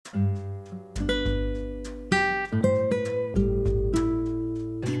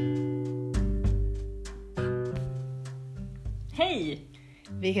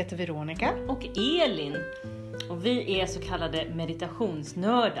Vi heter Veronica och Elin och vi är så kallade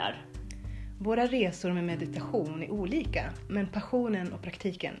meditationsnördar. Våra resor med meditation är olika, men passionen och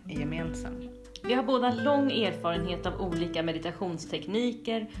praktiken är gemensam. Vi har båda lång erfarenhet av olika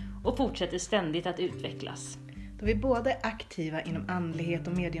meditationstekniker och fortsätter ständigt att utvecklas. Då vi båda är aktiva inom andlighet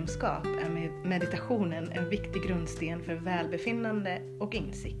och mediumskap är meditationen en viktig grundsten för välbefinnande och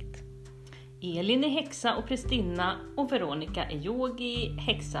insikt. Elin är häxa och prästinna och Veronica är yogi,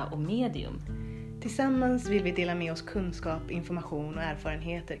 häxa och medium. Tillsammans vill vi dela med oss kunskap, information och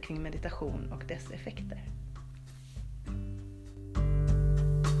erfarenheter kring meditation och dess effekter.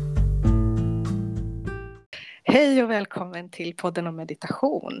 Hej och välkommen till podden om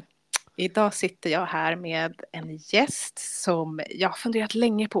meditation. Idag sitter jag här med en gäst som jag har funderat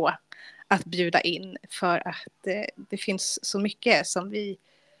länge på att bjuda in för att det finns så mycket som vi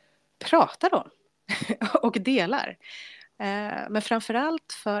pratar om och delar. Men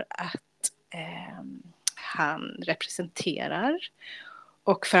framförallt för att han representerar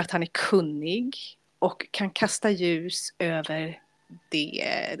och för att han är kunnig och kan kasta ljus över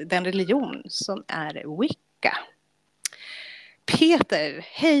den religion som är Wicca. Peter,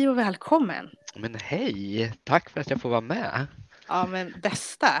 hej och välkommen. Men hej, tack för att jag får vara med. Ja, men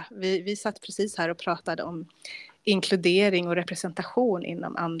bästa. Vi satt precis här och pratade om inkludering och representation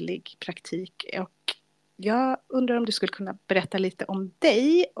inom andlig praktik. Och jag undrar om du skulle kunna berätta lite om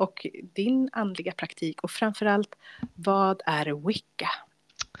dig och din andliga praktik. Och framförallt, vad är Wicca?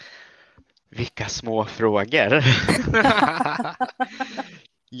 Vilka små frågor.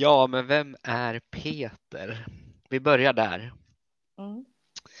 Ja, men vem är Peter? Vi börjar där. Mm.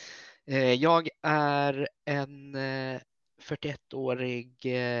 Jag är en 41-årig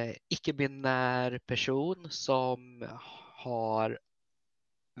icke-binär person som har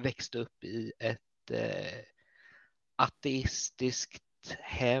växt upp i ett ateistiskt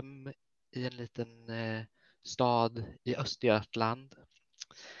hem i en liten stad i Östergötland.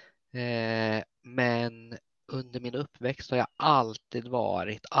 Men under min uppväxt har jag alltid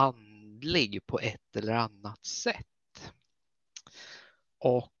varit andlig på ett eller annat sätt.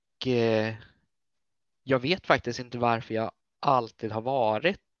 Och jag vet faktiskt inte varför jag alltid har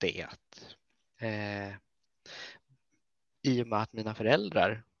varit det. I och med att mina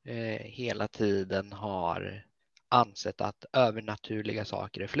föräldrar hela tiden har ansett att övernaturliga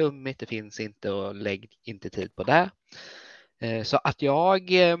saker är flummigt, det finns inte och lägg inte tid på det. Så att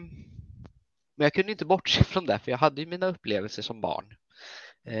men jag kunde inte bortse från det, för jag hade ju mina upplevelser som barn.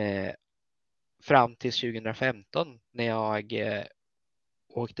 Fram till 2015 när jag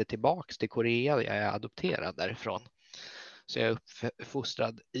åkte tillbaks till Korea, jag är adopterad därifrån. Så jag är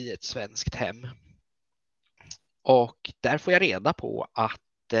uppfostrad i ett svenskt hem. Och där får jag reda på att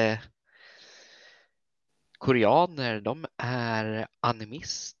koreaner, de är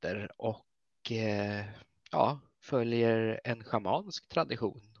animister och följer en schamansk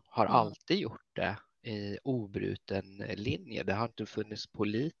tradition. Har alltid gjort det i obruten linje. Det har inte funnits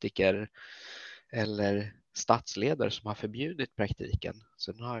politiker eller statsledare som har förbjudit praktiken.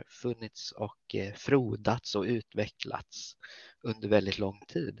 Så den har funnits och frodats och utvecklats under väldigt lång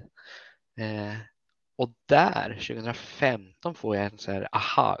tid. Och där 2015 får jag en så här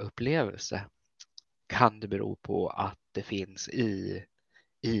aha-upplevelse. Kan det bero på att det finns i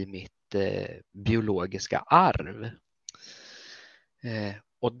mitt biologiska arv?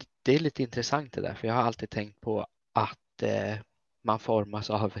 Och det är lite intressant det där, för jag har alltid tänkt på att man formas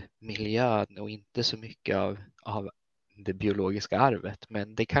av miljön och inte så mycket av det biologiska arvet.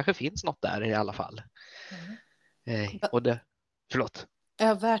 Men det kanske finns något där i alla fall. Och förlåt.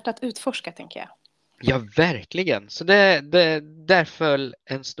 Ja, värt att utforska, tänker jag. Ja, verkligen. Så där föll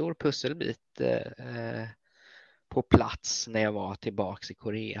en stor pusselbit på plats när jag var tillbaka i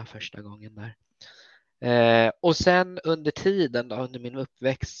Korea första gången där. Och sen under tiden då, under min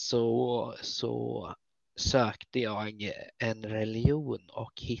uppväxt så sökte jag en religion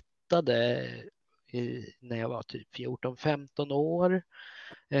och hittade när jag var typ 14-15 år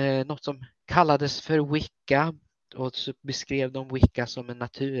något som kallades för Wicca. Och så beskrev de Wicca som en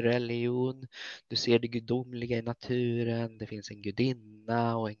naturreligion. Du ser det gudomliga i naturen. Det finns en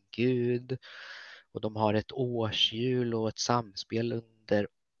gudinna och en gud. Och de har ett årshjul och ett samspel under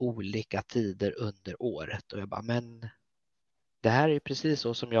olika tider under året. Och jag bara, men det här är precis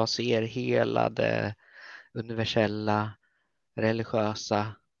så som jag ser hela det universella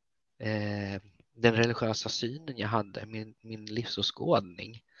religiösa, den religiösa synen jag hade, min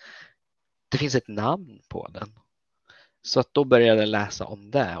livsåskådning. Det finns ett namn på den. Så att då började jag läsa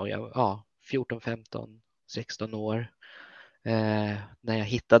om det och jag 14, 15, 16 år när jag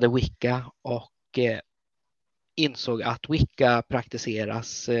hittade Wicca och insåg att Wicca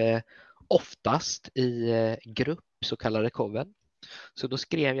praktiseras oftast i grupp, så kallade coven. Så då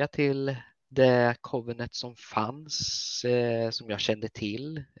skrev jag till det covenet som fanns, som jag kände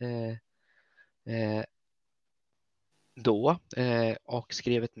till då, och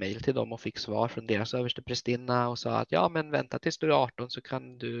skrev ett mejl till dem och fick svar från deras översteprästinna och sa att ja, men vänta tills du är 18 så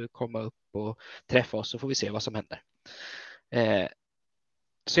kan du komma upp och träffa oss så får vi se vad som händer.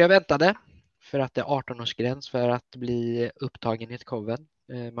 Så jag väntade, för att det är 18-årsgräns för att bli upptagen i ett coven.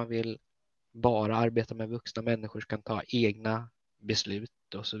 Man vill bara arbeta med vuxna människor som kan ta egna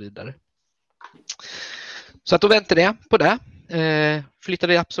beslut och så vidare. Så att då väntade jag på det.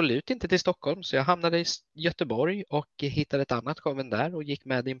 Flyttade absolut inte till Stockholm, så jag hamnade i Göteborg och hittade ett annat coven där och gick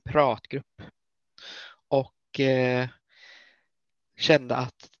med i en pratgrupp. Och kände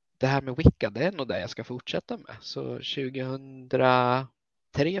att det här med Wicca, det är nog det jag ska fortsätta med. Så 2003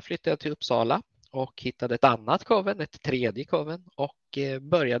 flyttade jag till Uppsala och hittade ett annat coven, ett tredje coven, och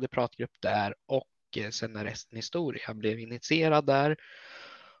började pratgrupp där, och sen är resten historia. Jag blev initierad där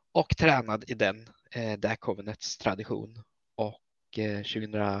och tränad i där covenets tradition. Och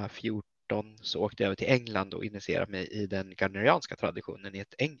 2014 så åkte jag över till England och initierade mig i den ghanerianska traditionen i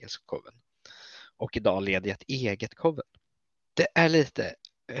ett engelskt coven. Och idag leder jag ett eget coven. Det är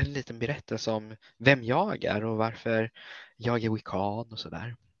en liten berättelse om vem jag är och varför jag är wiccan och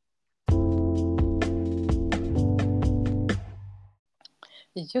sådär.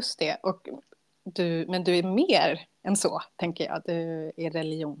 Just det, men du är mer än så, tänker jag. Du är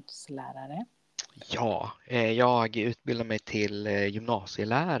religionslärare. Ja, jag utbildade mig till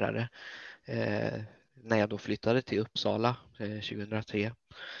gymnasielärare när jag då flyttade till Uppsala 2003.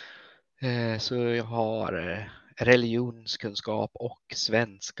 Så jag har religionskunskap och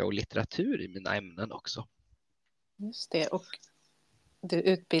svenska och litteratur i mina ämnen också. Just det, och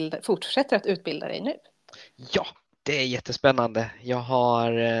du fortsätter att utbilda dig nu? Ja, det är jättespännande. Jag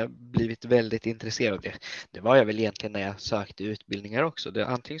har blivit väldigt intresserad av det. Det var jag väl egentligen när jag sökte utbildningar också. Det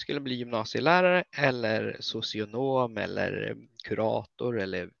antingen skulle bli gymnasielärare eller socionom eller kurator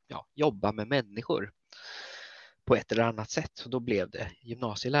eller jobba med människor på ett eller annat sätt. Så då blev det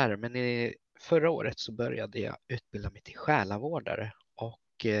gymnasielärare. Men förra året så började jag utbilda mig till själavårdare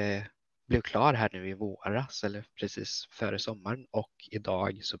och blev klar här nu i våras eller precis före sommaren, och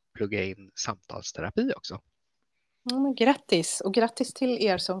idag så pluggar jag in samtalsterapi också. Ja, men grattis, och grattis till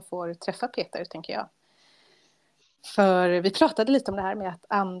er som får träffa Peter, tänker jag. För vi pratade lite om det här med att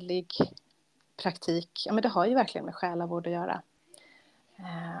andlig praktik, ja men det har ju verkligen med själavård att göra.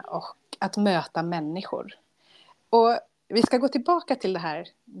 Och att möta människor. Och vi ska gå tillbaka till det här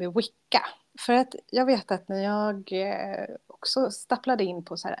med Wicca. För att jag vet att när jag också stapplade in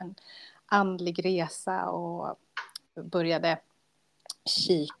på så här en andlig resa och började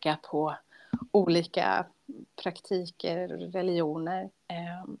kika på olika praktiker, religioner,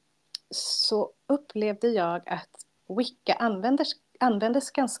 så upplevde jag att Wicca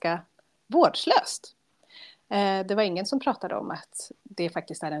användes ganska vårdslöst. Det var ingen som pratade om att det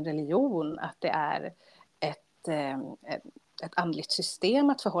faktiskt är en religion, att det är ett andligt system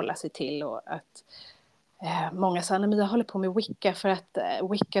att förhålla sig till, och att många sa att jag håller på med Wicca för att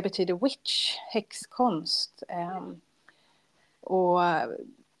Wicca betyder witch, häxkonst, och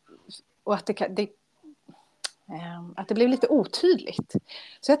att att det blev lite otydligt.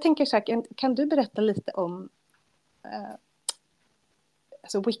 Så jag tänker så här, kan du berätta lite om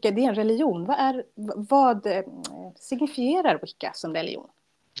alltså Wicca, det är en religion. Vad signifierar Wicca som religion?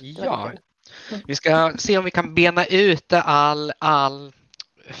 Ja, vi ska se om vi kan bena ut all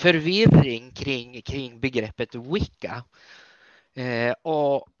förvirring kring begreppet Wicca.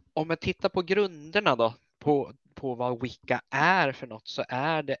 Och om man tittar på grunderna då, på vad Wicca är för något, så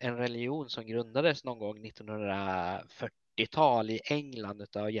är det en religion som grundades någon gång 1940-tal i England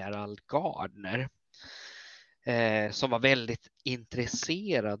av Gerald Gardner. Som var väldigt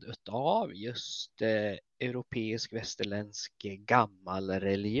intresserad av just europeisk västerländsk gammal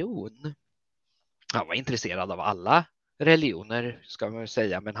religion. Han var intresserad av alla religioner, ska man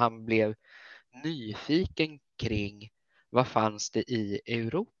säga, men han blev nyfiken kring vad fanns det i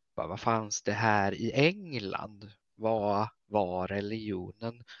Europa, vad fanns det här i England, vad var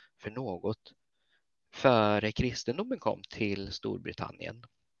religionen för något före kristendomen kom till Storbritannien.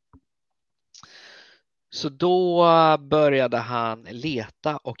 Så då började han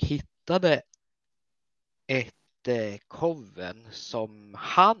leta och hittade ett coven som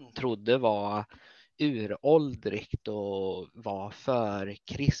han trodde var uråldrigt och var för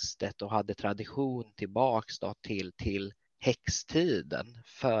kristet och hade tradition tillbaks då till häxtiden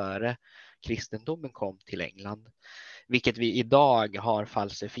före kristendomen kom till England. Vilket vi idag har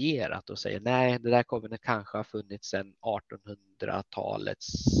falsifierat och säger nej, det där kommer det kanske ha funnits sedan 1800-talets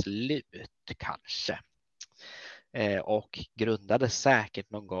slut kanske. Och grundades säkert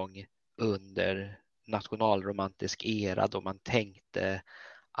någon gång under nationalromantisk era då man tänkte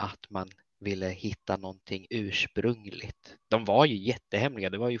att man ville hitta någonting ursprungligt. De var ju jättehemliga,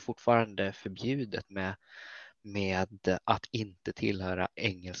 det var ju fortfarande förbjudet med att inte tillhöra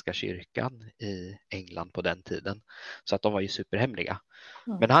engelska kyrkan i England på den tiden. Så att de var ju superhemliga.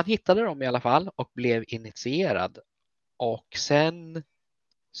 Men han hittade dem i alla fall och blev initierad. Och sen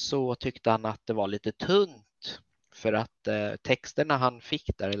så tyckte han att det var lite tunt för att texterna han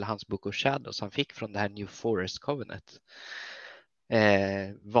fick där, eller hans Book of Shadows han fick från det här New Forest Covenant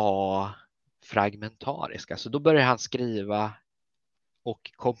var fragmentariska. Så då började han skriva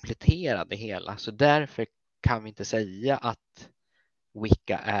och komplettera det hela. Så därför kan vi inte säga att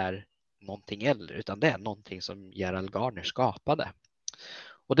Wicca är någonting äldre, utan det är någonting som Gerald Gardner skapade.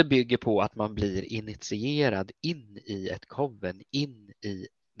 Och det bygger på att man blir initierad in i ett coven, in i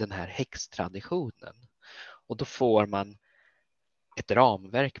den här häxtraditionen. Och då får man ett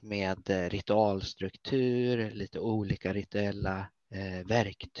ramverk med ritualstruktur, lite olika rituella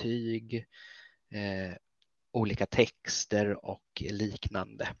verktyg, olika texter och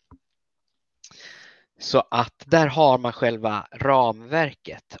liknande. Så att där har man själva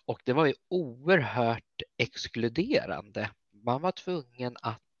ramverket och det var ju oerhört exkluderande. Man var tvungen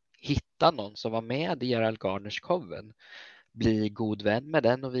att hitta någon som var med i Gerald Gardners coven, bli god vän med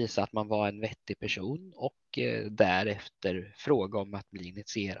den och visa att man var en vettig person och därefter fråga om att bli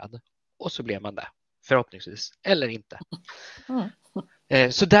initierad. Och så blev man det, förhoppningsvis, eller inte.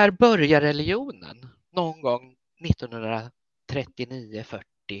 Så där börjar religionen någon gång 1939-40.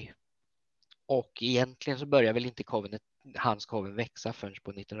 Och egentligen så börjar väl inte hans coven växa förrän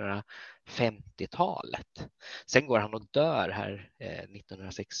på 1950-talet. Sen går han och dör här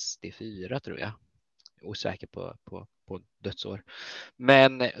 1964 tror jag. Osäker på dödsår.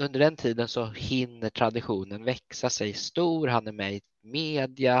 Men under den tiden så hinner traditionen växa sig stor. Han är med i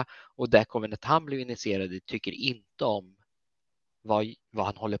media och där covenant han blev initierad i tycker inte om vad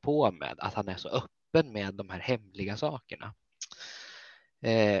han håller på med. Att han är så öppen med de här hemliga sakerna.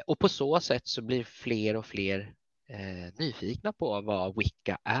 Och på så sätt så blir fler och fler nyfikna på vad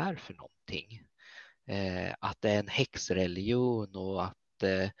Wicca är för någonting. Att det är en häxreligion och att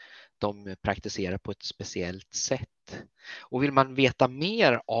de praktiserar på ett speciellt sätt. Och vill man veta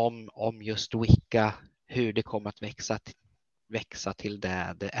mer om just Wicca, hur det kommer att växa till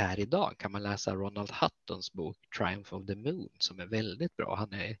det är idag, kan man läsa Ronald Huttons bok Triumph of the Moon som är väldigt bra.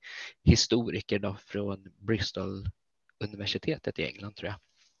 Han är historiker då från Bristol universitetet i England tror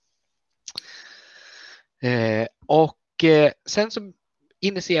jag. Sen så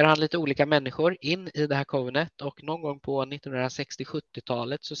initierar han lite olika människor in i det här covenant och någon gång på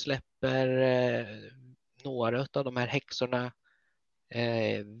 1960-70-talet så släpper några av de här häxorna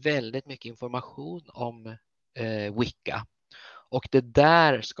väldigt mycket information om Wicca. Och det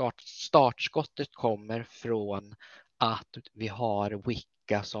där startskottet kommer från att vi har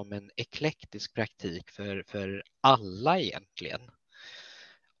Wicca som en eklektisk praktik för alla egentligen.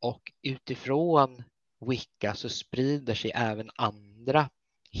 Och utifrån Wicca så sprider sig även andra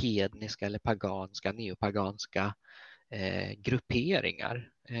hedniska eller paganska, neopaganska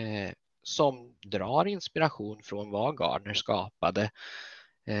grupperingar som drar inspiration från vad Gardner skapade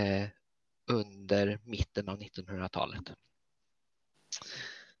under mitten av 1900-talet.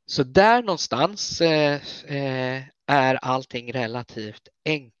 Så där någonstans är allting relativt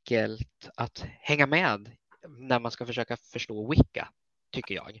enkelt att hänga med när man ska försöka förstå Wicca,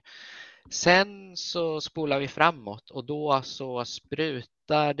 tycker jag. Sen så spolar vi framåt och då så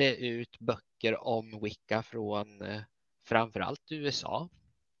sprutar det ut böcker om Wicca från framförallt USA.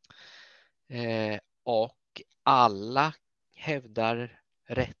 Och alla hävdar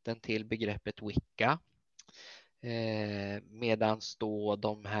rätten till begreppet Wicca. Medan då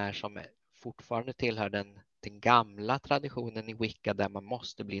de här som fortfarande tillhör den gamla traditionen i Wicca där man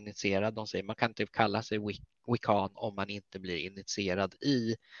måste bli initierad. De säger man kan inte kalla sig wiccan om man inte blir initierad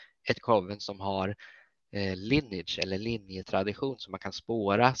i ett coven som har lineage eller linjetradition så man kan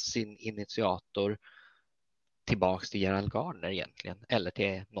spåra sin initiator tillbaks till Gerald Gardner egentligen eller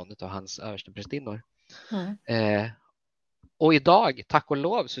till någon av hans översteprästinnor. Och idag, tack och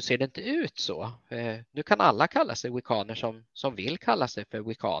lov, så ser det inte ut så. Nu kan alla kalla sig wiccaner som vill kalla sig för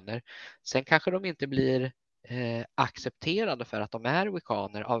wiccaner. Sen kanske de inte blir accepterade för att de är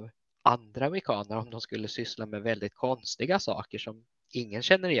wiccaner av andra wiccaner om de skulle syssla med väldigt konstiga saker som ingen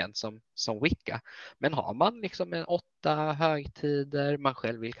känner igen som Wicca. Men har man liksom 8 högtider, man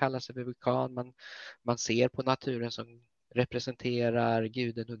själv vill kalla sig för wiccan, man ser på naturen som representerar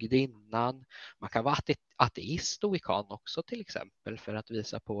guden och gudinnan. Man kan vara ateist och wiccan också till exempel, för att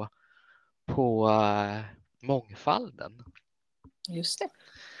visa på mångfalden. Just det.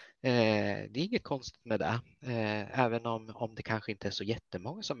 Det är inget konstigt med det, även om det kanske inte är så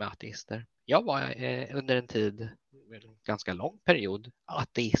jättemånga som är ateister. Jag var under en tid, en ganska lång period,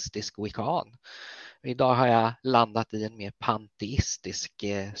 ateistisk wiccan. Idag har jag landat i en mer panteistisk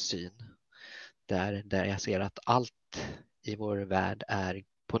syn, där jag ser att allt i vår värld är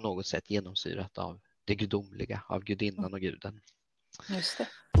på något sätt genomsyrat av det gudomliga, av gudinnan och guden. Just det.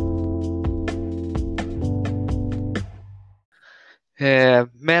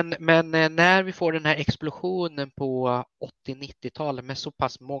 Men när vi får den här explosionen på 80-90-talet med så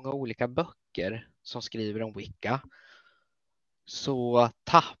pass många olika böcker som skriver om Wicca, så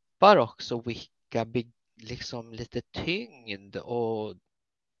tappar också Wicca liksom lite tyngd och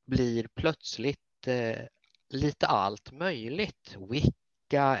blir plötsligt lite allt möjligt.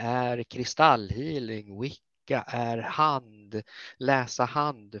 Wicca är kristallhealing, Wicca är läsa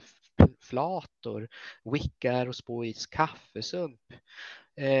handflator, Wicca är att spå i kaffesump.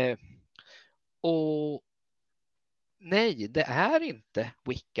 Och nej, det är inte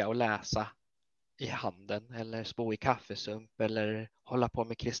Wicca att läsa i handen eller spå i kaffesump eller hålla på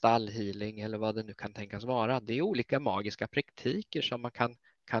med kristallhealing eller vad det nu kan tänkas vara. Det är olika magiska praktiker som man kan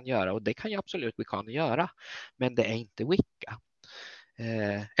göra, och det kan ju absolut wiccaner göra, men det är inte Wicca.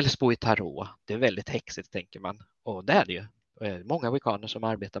 Eller spå i tarot. Det är väldigt häxigt, tänker man, och det är det ju. Många wiccaner som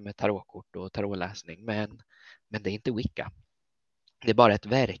arbetar med tarotkort och tarotläsning, men det är inte Wicca. Det är bara ett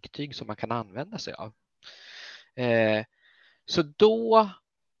verktyg som man kan använda sig av. Så då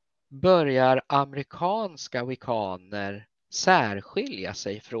börjar amerikanska wiccaner särskilja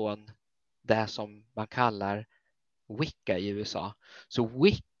sig från det som man kallar Wicca i USA. Så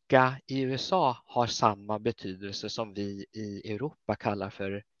Wicca i USA har samma betydelse som vi i Europa kallar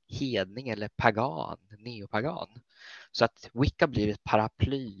för hedning eller pagan, neopagan. Så att Wicca blir ett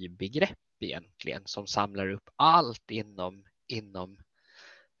paraplybegrepp egentligen som samlar upp allt inom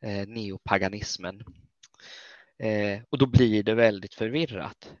neopaganismen. Och då blir det väldigt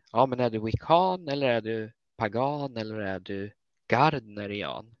förvirrat. Ja, men är du wiccan eller är du pagan eller är du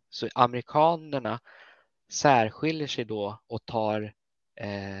gardnerian? Så amerikanerna särskiljer sig då och tar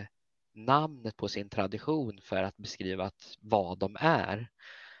namnet på sin tradition för att beskriva vad de är.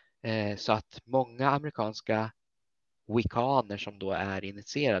 Så att många amerikanska wiccaner som då är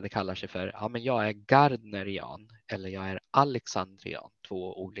initierade kallar sig för, ja men jag är gardnerian eller jag är alexandrian,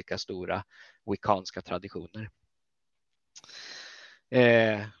 2 olika stora wiccanska traditioner.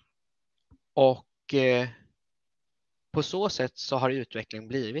 På så sätt så har utvecklingen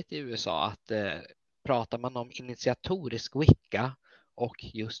blivit i USA att pratar man om initiatorisk Wicca och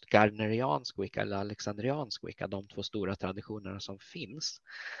just gardneriansk Wicca eller alexandriansk Wicca, de 2 stora traditionerna som finns,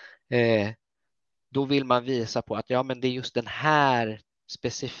 då vill man visa på att ja, men det är just den här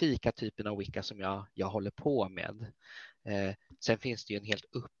specifika typen av Wicca som jag håller på med. Sen finns det ju en helt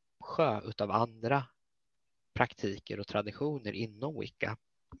uppsjö utav andra praktiker och traditioner inom Wicca.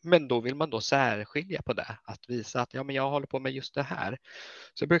 Men då vill man då särskilja på det, att visa att ja, men jag håller på med just det här.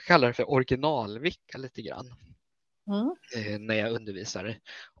 Så jag brukar kalla det för original-Wicca lite grann. När jag undervisar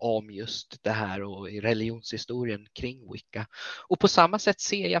om just det här och i religionshistorien kring Wicca. Och på samma sätt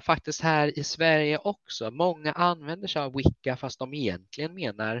ser jag faktiskt här i Sverige också. Många använder sig av Wicca fast de egentligen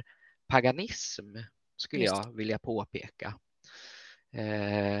menar paganism, skulle jag vilja påpeka.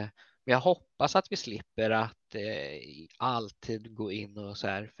 Men jag hoppas att vi slipper att alltid gå in och så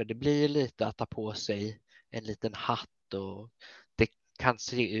här, för det blir lite att ta på sig en liten hatt och det kan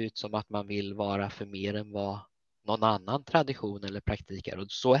se ut som att man vill vara för mer än vad någon annan tradition eller praktik är,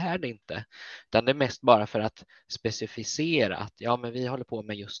 och så är det inte. Utan det är mest bara för att specificera att ja, men vi håller på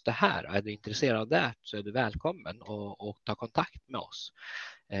med just det här. Är du intresserad av det så är du välkommen och ta kontakt med oss.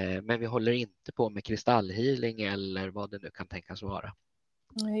 Men vi håller inte på med kristallhealing eller vad det nu kan tänkas vara.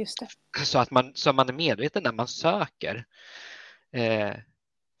 Just det. Så att man är medveten när man söker.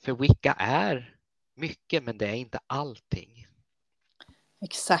 För Wicca är mycket, men det är inte allting.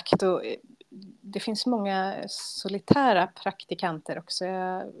 Exakt, och det finns många solitära praktikanter också.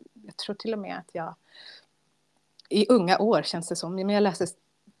 Jag tror till och med att jag i unga år, känns det som, men jag läste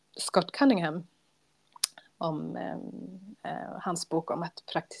Scott Cunningham om hans bok om att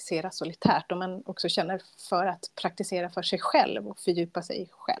praktisera solitärt, och man också känner för att praktisera för sig själv och fördjupa sig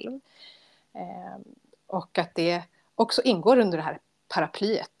själv. Och att det också ingår under det här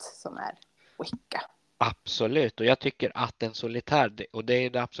paraplyet som är Wicca. Absolut, och jag tycker att en solitär, och det är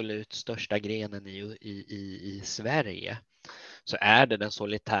det absolut största grenen i Sverige, så är det den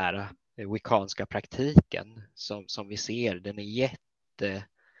solitära wiccanska praktiken som vi ser. Den är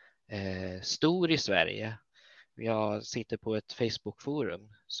jättestor i Sverige. Jag sitter på ett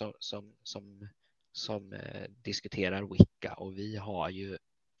Facebook-forum som diskuterar Wicca, och vi har ju,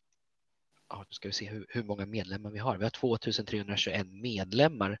 nu ska vi se hur många medlemmar vi har. Vi har 2321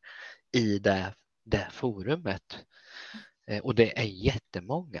 medlemmar i det forumet. Och det är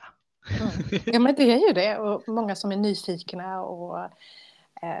jättemånga. Ja, men det är ju det. Och många som är nyfikna och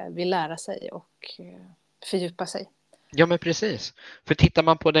vill lära sig och fördjupa sig. Ja, men precis. För tittar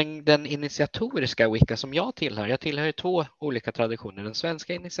man på den initiatoriska Wicca som jag tillhör ju 2 olika traditioner. Den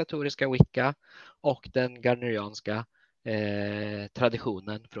svenska initiatoriska Wicca och den gardnerianska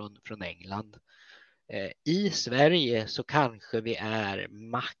traditionen från England. I Sverige så kanske vi är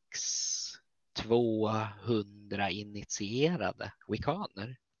max 200 initierade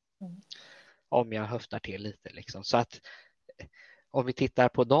wiccaner. Om jag höftar till lite liksom. Så att om vi tittar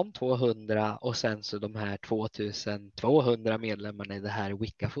på de 200 och sen så de här 2200 medlemmarna i det här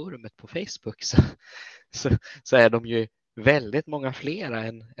Wicca-forumet på Facebook, så är de ju väldigt många fler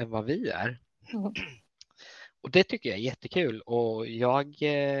än vad vi är. Och det tycker jag är jättekul, och jag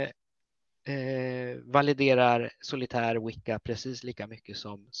validerar solitär Wicca precis lika mycket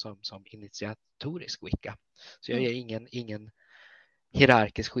som initiatorisk Wicca. Så jag ger ingen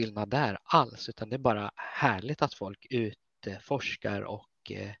hierarkisk skillnad där alls, utan det är bara härligt att folk utforskar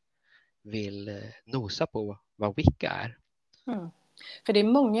och vill nosa på vad Wicca är. För det är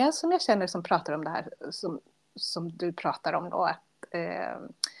många som jag känner som pratar om det här som du pratar om då, att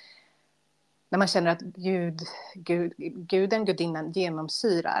när man känner att guden, gudinnan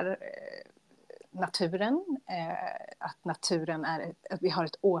genomsyrar naturen, att naturen att vi har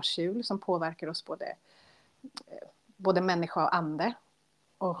ett årshjul som påverkar oss både människa och ande,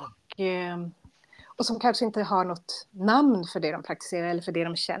 och som kanske inte har något namn för det de praktiserar eller för det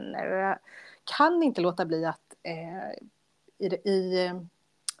de känner. Och jag kan inte låta bli att i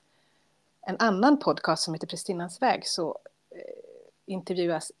en annan podcast som heter Prästinnans väg så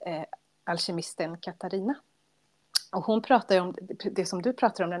intervjuas alkemisten Katarina. Och hon pratar ju om det som du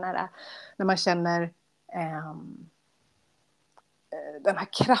pratar om, när man känner den här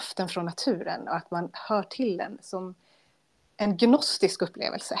kraften från naturen och att man hör till den som en gnostisk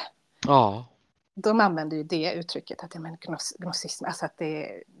upplevelse. Ja. De använder ju det uttrycket, att gnosism, alltså att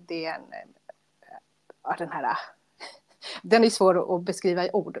det är den här, den är svår att beskriva i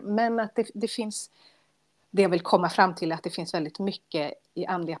ord, men att det finns, det jag vill komma fram till, att det finns väldigt mycket i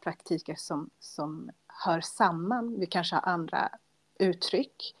andliga praktiker som hör samman. Vi kanske har andra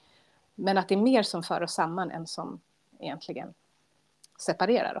uttryck, men att det är mer som för oss samman än som egentligen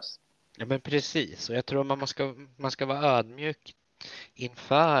separerar oss. Ja, men precis, och jag tror man ska vara ödmjuk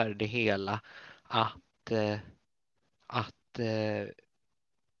inför det hela, att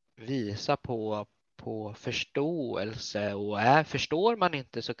visa på förståelse, och förstår man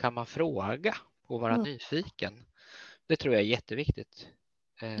inte så kan man fråga och vara nyfiken. Det tror jag är jätteviktigt.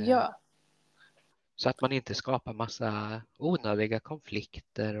 Ja. Så att man inte skapar massa onödiga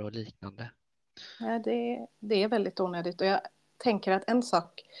konflikter och liknande. Ja, det är väldigt onödigt, och jag tänker att en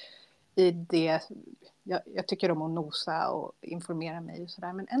sak i det, jag tycker om att nosa och informera mig och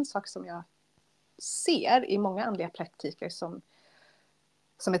sådär, men en sak som jag ser i många andliga praktiker som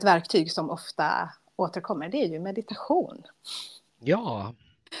ett verktyg som ofta återkommer, det är ju meditation. Ja.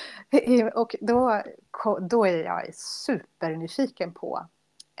 Och då är jag supernyfiken på,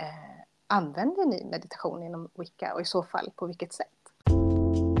 använder ni meditation inom Wicca, och i så fall på vilket sätt?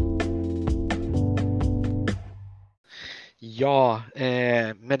 Ja,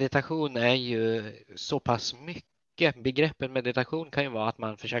 meditation är ju så pass mycket. Begreppet meditation kan ju vara att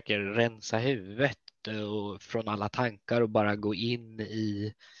man försöker rensa huvudet och från alla tankar och bara gå in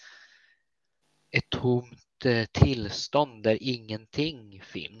i ett tomt tillstånd där ingenting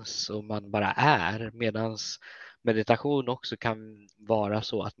finns och man bara är. Medan meditation också kan vara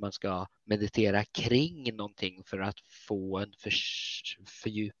så att man ska meditera kring någonting för att få en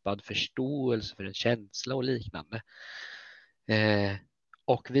fördjupad förståelse för en känsla och liknande.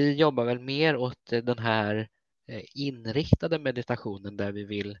 Och vi jobbar väl mer åt den här inriktade meditationen där vi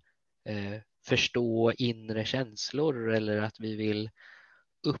vill förstå inre känslor, eller att vi vill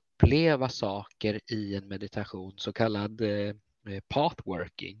uppleva saker i en meditation, så kallad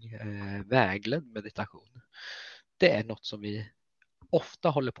pathworking, vägledd meditation. Det är något som vi ofta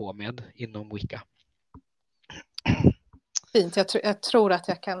håller på med inom Wicca. Fint, jag tror att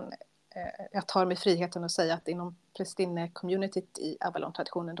jag kan jag tar mig friheten att säga att inom prästinne-communityt i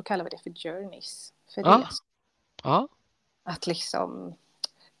Avalon-traditionen, då kallar vi det för journeys, för Ja. resor. Ja. Att liksom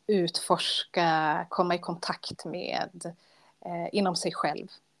utforska, komma i kontakt med inom sig själv.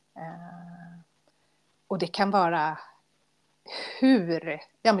 Och det kan vara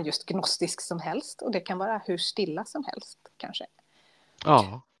men just gnostisk som helst, och det kan vara hur stilla som helst kanske.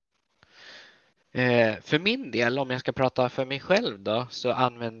 Ja. För min del, om jag ska prata för mig själv då, så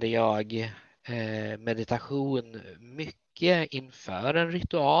använder jag meditation mycket inför en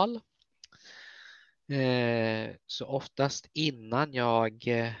ritual. Så oftast innan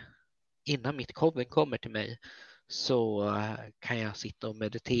mitt coven kommer till mig, så kan jag sitta och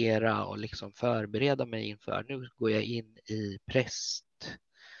meditera och liksom förbereda mig inför. Nu går jag in i prästmodet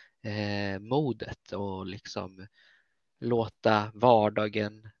och liksom låta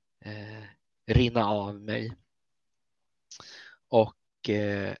vardagen rinna av mig. Och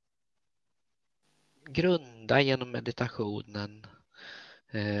grunda genom meditationen.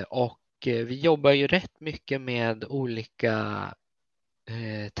 Och vi jobbar ju rätt mycket med olika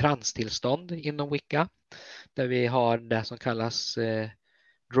transtillstånd inom Wicca. Där vi har det som kallas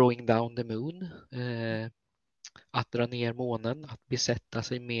drawing down the moon. Att dra ner månen, att besätta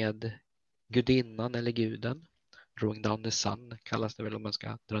sig med gudinnan eller guden. Drawing down the sun kallas det väl om man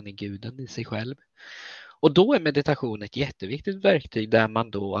ska dra ner guden i sig själv. Och då är meditation ett jätteviktigt verktyg där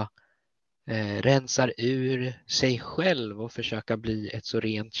man då rensar ur sig själv och försöka bli ett så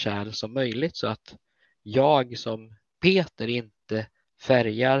rent kärl som möjligt, så att jag som Peter inte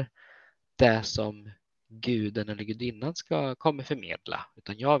färgar det som guden eller gudinnan kommer förmedla,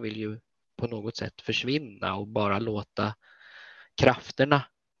 utan jag vill ju på något sätt försvinna och bara låta krafterna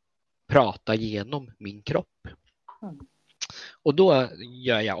prata genom min kropp. Och då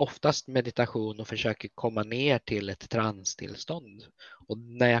gör jag oftast meditation och försöker komma ner till ett transtillstånd. Och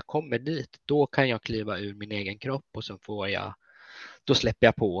när jag kommer dit, då kan jag kliva ur min egen kropp och så då släpper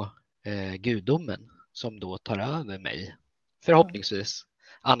jag på gudomen som då tar över mig. Förhoppningsvis.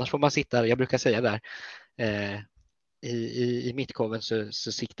 Annars får man sitta, jag brukar säga där, i mitt coven så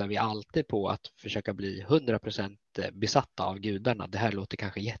siktar vi alltid på att försöka bli 100% besatta av gudarna. Det här låter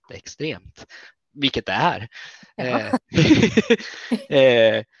kanske jätteextremt, vilket det är.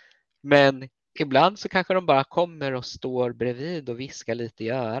 Men ibland så kanske de bara kommer och står bredvid och viskar lite i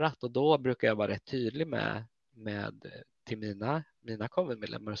örat, och då brukar jag vara rätt tydlig till mina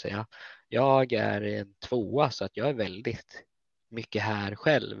covenmedlemmar och säga: jag är en 2, så att jag är väldigt mycket här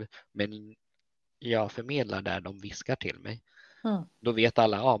själv, men jag förmedlar där de viskar till mig. Då vet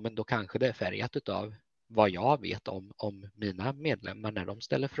alla, men då kanske det är färgat av vad jag vet om mina medlemmar när de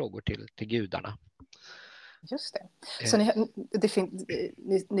ställer frågor till gudarna. Just det. Så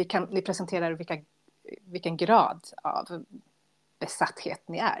ni presenterar vilken grad av besatthet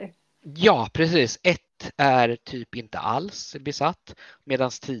ni är? Ja, precis. 1 är typ inte alls besatt,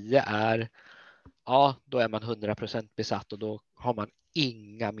 medan 10 är, då är man 100% besatt, och då har man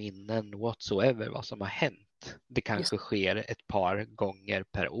inga minnen whatsoever vad som har hänt. Det kanske sker ett par gånger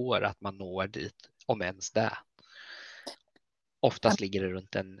per år att man når dit, om ens det. Oftast ligger det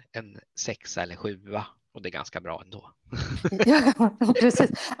runt en 6 eller 7, och det är ganska bra ändå. Ja,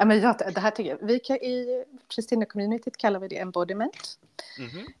 precis. Ja, men det här tycker jag. I prästinne-communityt kallar vi det embodiment.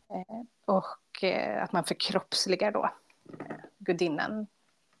 Och att man förkroppsligar då gudinnan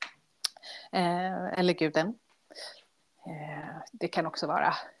eller guden. Det kan också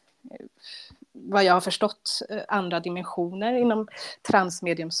vara, vad jag har förstått, andra dimensioner inom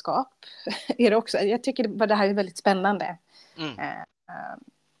transmediumskap. Är det också. Jag tycker det här är väldigt spännande.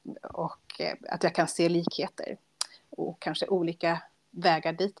 Och att jag kan se likheter och kanske olika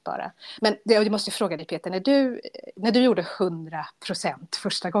vägar dit bara. Men jag måste fråga dig, Peter, när du gjorde 100%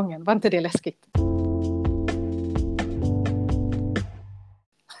 första gången, var inte det läskigt?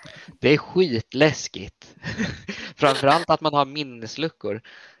 Det är skitläskigt. Framförallt att man har minnesluckor.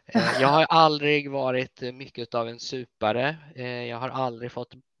 Jag har aldrig varit mycket av en supare. Jag har aldrig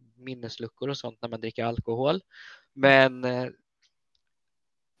fått minnesluckor och sånt när man dricker alkohol. Men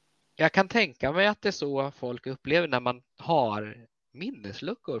jag kan tänka mig att det är så folk upplever när man har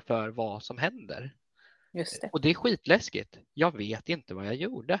minnesluckor för vad som händer. Just det. Och det är skitläskigt. Jag vet inte vad jag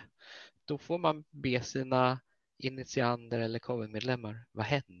gjorde. Då får man be sina initiander eller covenmedlemmar: vad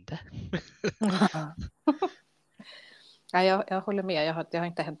hände? Ja, jag håller med. Det har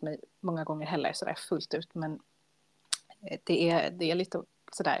inte hänt mig många gånger heller så där fullt ut, men det är lite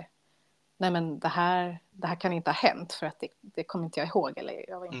sådär, nej men det här kan inte ha hänt, för att det kommer inte jag ihåg, eller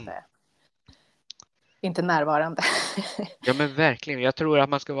jag var inte närvarande. Ja, men verkligen. Jag tror att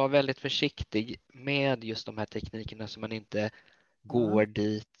man ska vara väldigt försiktig med just de här teknikerna så man inte går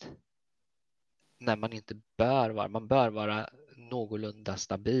dit när man inte bör vara. Man bör vara någorlunda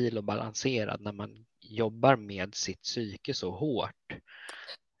stabil och balanserad när man jobbar med sitt psyke så hårt.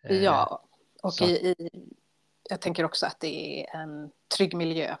 Ja, och Så att, jag tänker också att det är en trygg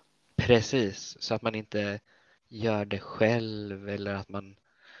miljö. precis, så att man inte gör det själv, eller att man,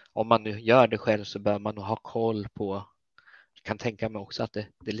 om man nu gör det själv så bör man nog ha koll på. Jag kan tänka mig också att det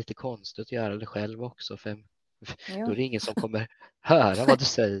är lite konstigt att göra det själv också, för Ja. då är det ingen som kommer höra vad du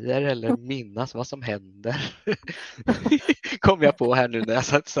säger eller minnas vad som händer. Kom jag på här nu när jag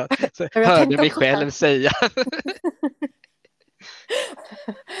Jag hörde tänkte mig också själv här. säga.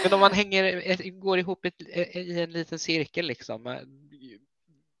 Men om man går ihop i en liten cirkel liksom,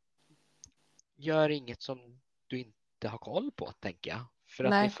 gör inget som du inte har koll på, tänker jag. För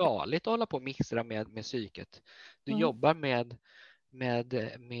att det är Nej. farligt att hålla på och mixtra med psyket. Du jobbar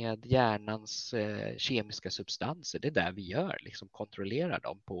med hjärnans kemiska substanser. Det är där vi gör, liksom kontrollerar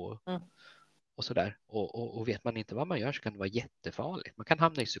dem på och sådär. Och vet man inte vad man gör så kan det vara jättefarligt. Man kan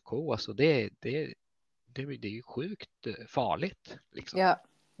hamna i psykos och det är ju sjukt farligt. Liksom. Ja,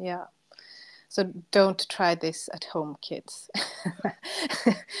 ja. Så don't try this at home, kids.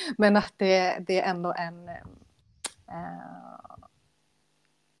 Men att det är ändå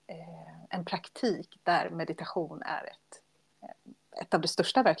en praktik där meditation är ett av de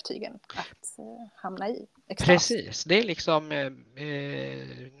största verktygen att hamna i extas. Precis, det är liksom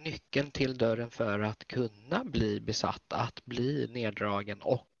nyckeln till dörren för att kunna bli besatt, att bli neddragen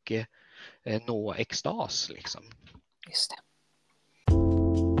och nå extas. Liksom. Just det.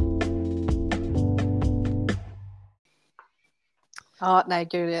 Ja, nej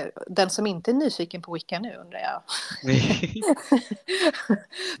gud, den som inte är nyfiken på Wicca nu undrar jag.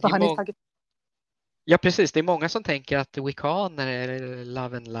 Vad har ni tagit? Ja, precis. Det är många som tänker att wiccaner är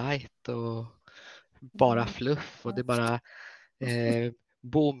love and light och bara fluff och det är bara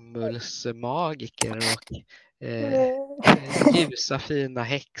bomullsmagiker och ljusa fina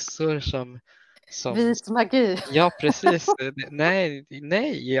häxor som Vit magi. Ja, precis.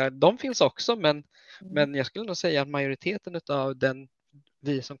 Nej, ja, de finns också, men jag skulle nog säga att majoriteten av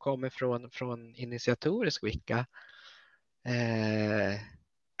vi som kommer från initiatorisk Wicca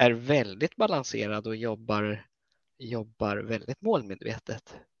är väldigt balanserad och jobbar väldigt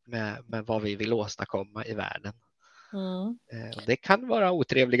målmedvetet med vad vi vill åstadkomma i världen. Och det kan vara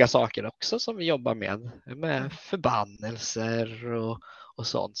otrevliga saker också som vi jobbar med förbannelser och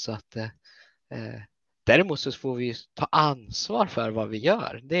sånt. Så att däremot så får vi ta ansvar för vad vi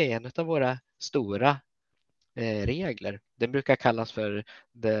gör. Det är en av våra stora regler. Den brukar kallas för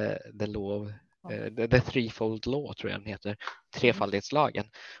the law, the threefold law tror jag den heter, trefaldighetslagen.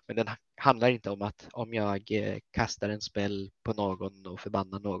 Men den handlar inte om att om jag kastar en spell på någon och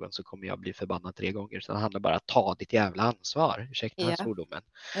förbannar någon så kommer jag bli förbannad 3 gånger. Så den handlar bara om att ta ditt jävla ansvar. Ursäkta svordomen.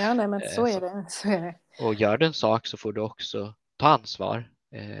 Ja, nej, men så är det. Och gör du en sak så får du också ta ansvar.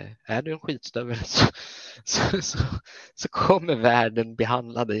 Är du en skitstövel så kommer världen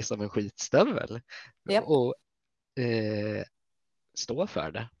behandla dig som en skitstövel. Yep. Och stå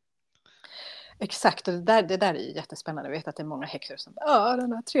för det. Exakt, och det där är ju jättespännande. Jag vet att det är många häxor som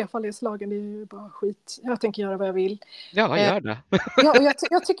den här trefaldighetslagen är ju bara skit. Jag tänker göra vad jag vill. Ja, gör det. Ja, och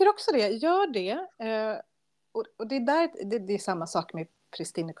jag tycker också det. Gör det. Och det är samma sak med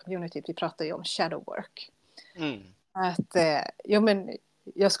Pristina Community. Vi pratar ju om shadow work. Att, men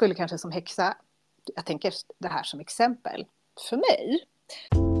jag skulle kanske som häxa, jag tänker det här som exempel för mig.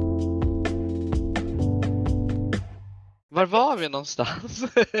 Var var vi någonstans?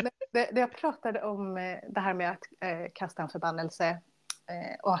 Jag pratade om det här med att kasta en förbannelse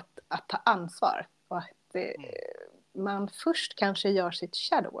och att ta ansvar. Och att man först kanske gör sitt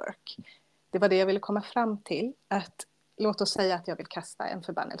shadow work. Det var det jag ville komma fram till. Att, låt oss säga att jag vill kasta en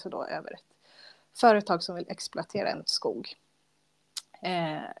förbannelse då över ett företag som vill exploatera en skog.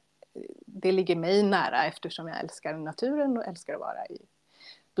 Det ligger mig nära eftersom jag älskar naturen och älskar att vara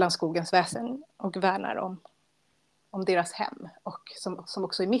bland skogens väsen och värnar om deras hem och som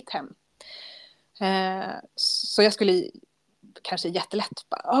också är mitt hem. Så jag skulle kanske jättelätt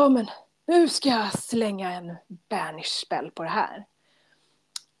bara, men nu ska jag slänga en banish spell på det här.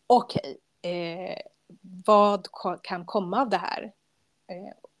 Okej, vad kan komma av det här?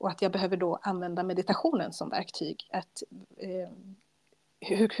 Och att jag behöver då använda meditationen som verktyg.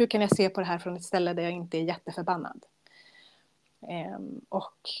 Hur kan jag se på det här från ett ställe där jag inte är jätteförbannad?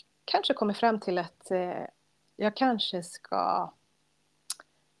 Och kanske kommer fram till att jag kanske ska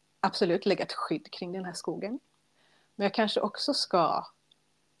absolut lägga ett skydd kring den här skogen. Men jag kanske också ska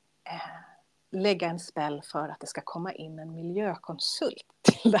lägga en spell för att det ska komma in en miljökonsult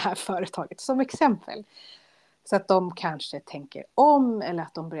till det här företaget som exempel. Så att de kanske tänker om eller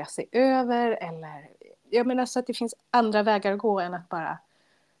att de börjar se över. Eller, jag menar så att det finns andra vägar att gå än att bara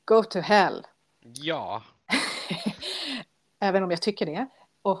go to hell. Ja. Även om jag tycker det.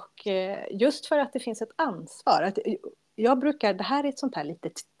 Och just för att det finns ett ansvar. Att jag brukar, det här är ett sånt här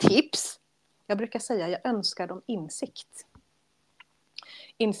litet tips. Jag brukar säga jag önskar dem insikt.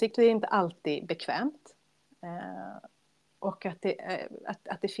 Insikt är inte alltid bekvämt. Och att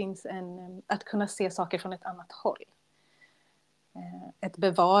det finns att kunna se saker från ett annat håll. Ett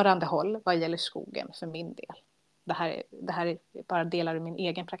bevarande håll vad gäller skogen för min del. Det här är bara delar ur min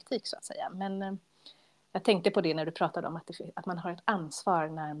egen praktik så att säga. Men jag tänkte på det när du pratade om att man har ett ansvar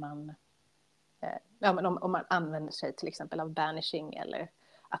när man om man använder sig till exempel av banishing eller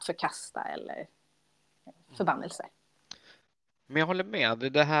att förkasta eller förbannelser. Men jag håller med.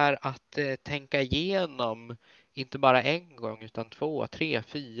 Det här att tänka igenom inte bara en gång utan 2, 3,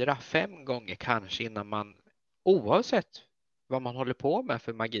 4, 5 gånger kanske innan man, oavsett vad man håller på med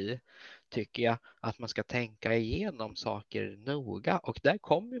för magi, tycker jag att man ska tänka igenom saker noga. Och där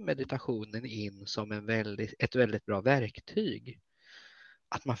kommer meditationen in som ett väldigt bra verktyg.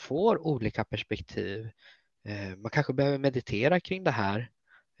 Att man får olika perspektiv. Man kanske behöver meditera kring det här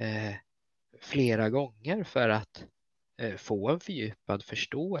flera gånger för att få en fördjupad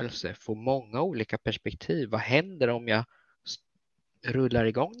förståelse, få många olika perspektiv. Vad händer om jag rullar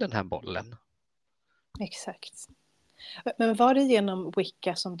igång den här bollen? Exakt. Men var det genom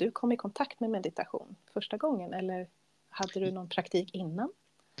Wicca som du kom i kontakt med meditation första gången? Eller hade du någon praktik innan?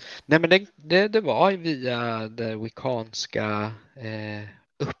 Nej, men det var via det wiccanska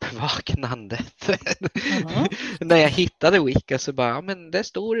uppvaknandet. När jag hittade Wicca så bara, ja, men det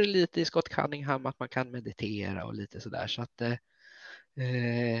står lite i Scott Cunningham att man kan meditera och lite sådär. Så att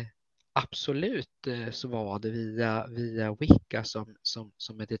absolut så var det via Wicca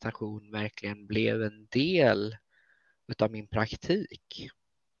som meditation verkligen blev en del utav min praktik.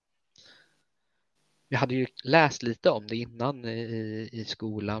 Jag hade ju läst lite om det innan i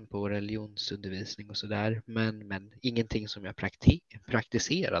skolan på religionsundervisning och sådär, men ingenting som jag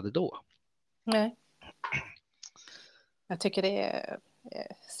praktiserade då. Nej. Jag tycker det är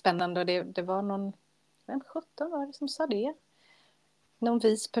spännande och det var vem 17 var det som sa det? Någon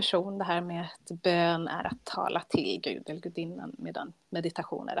vis person, det här med att bön är att tala till Gud eller gudinnan, medan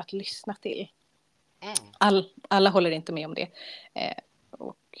meditation är att lyssna till. Alla håller inte med om det.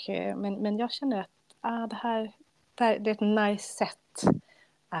 Men jag känner att det är ett nice sätt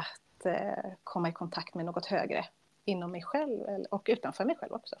att komma i kontakt med något högre inom mig själv och utanför mig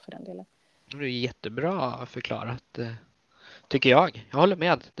själv också för den delen. Det är jättebra förklarat, tycker jag. Jag håller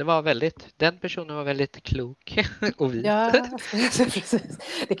med. Den personen var väldigt klok och vit. Ja, precis.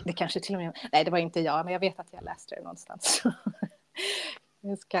 Det kanske till och med... Nej, det var inte jag, men jag vet att jag läste det någonstans.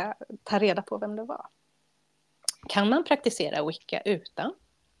 Jag ska ta reda på vem det var. Kan man praktisera Wicca utan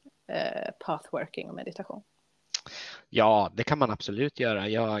pathworking och meditation? Ja, det kan man absolut göra.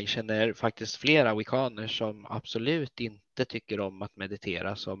 Jag känner faktiskt flera wiccaner som absolut inte tycker om att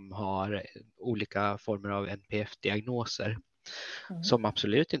meditera, som har olika former av NPF-diagnoser. Som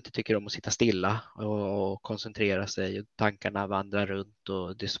absolut inte tycker om att sitta stilla och koncentrera sig. Tankarna vandrar runt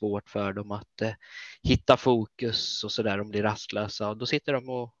och det är svårt för dem att hitta fokus och sådär. De blir rastlösa och då sitter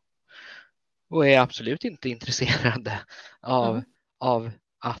de och är absolut inte intresserade av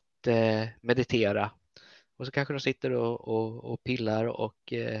att meditera. Och så kanske de sitter och pillar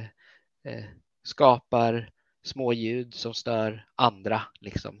och skapar små ljud som stör andra.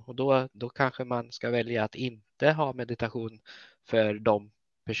 Liksom. Och då kanske man ska välja att inte ha meditation för de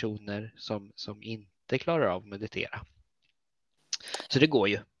personer som inte klarar av att meditera. Så det går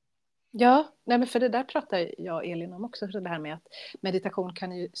ju. Ja, nej men för det där pratar jag och Elin om också. Det här med att meditation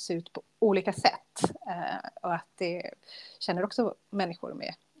kan ju se ut på olika sätt. Och att det känner också människor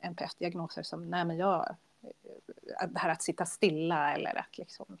med NPF-diagnoser som, nej men det här att sitta stilla eller att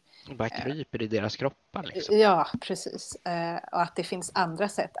liksom... Bara kryper i deras kroppar liksom. Ja, precis. Och att det finns andra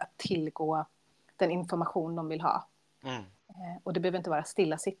sätt att tillgå den information de vill ha. Och det behöver inte vara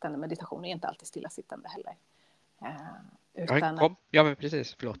stillasittande. Meditation är inte alltid stillasittande heller. Ja, men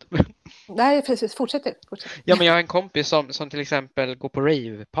precis, förlåt. Nej, precis, fortsätter. Ja, men jag har en kompis som till exempel går på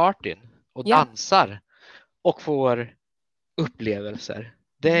rave-partyn och dansar och får upplevelser.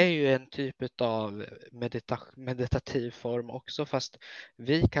 Det är ju en typ av meditativ form också, fast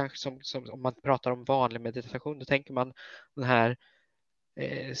vi kanske som om man pratar om vanlig meditation, då tänker man den här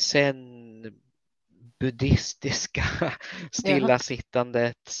buddhistiska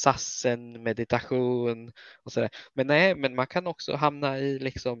stillasittandet, sassen meditation och sådär. Men man kan också hamna i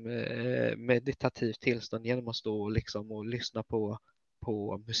liksom meditativt tillstånd genom att stå liksom och lyssna på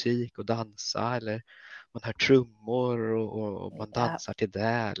musik och dansa eller man hör trummor och man Ja, dansar till det,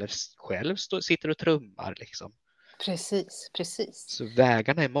 eller själv sitter och trummar liksom. precis. Så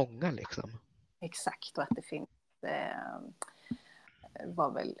vägarna är många liksom. Exakt, och att det finns,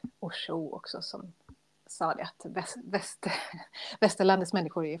 var väl Osho också som sa det, att västerlandets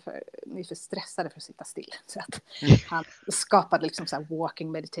människor är för stressade för att sitta still. Så att han skapade liksom så här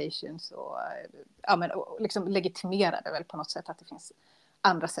walking meditations och liksom legitimerade väl på något sätt att det finns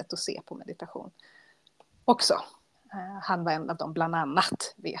andra sätt att se på meditation också. Han var en av dem, bland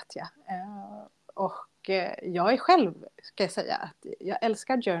annat, vet jag. Och jag är själv, ska jag säga, att jag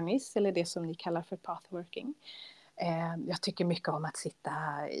älskar journeys, eller det som ni kallar för pathworking. Jag tycker mycket om att sitta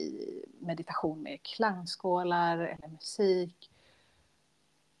i meditation med klangskålar eller musik.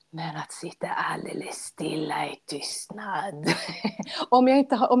 Men att sitta alldeles stilla i tystnad. Om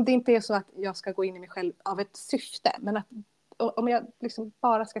det inte är så att jag ska gå in i mig själv av ett syfte. Men att om jag liksom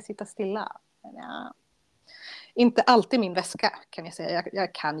bara ska sitta stilla. Ja. Inte alltid min väska, kan jag säga.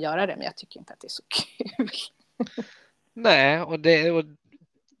 Jag kan göra det, men jag tycker inte att det är så kul. Nej, och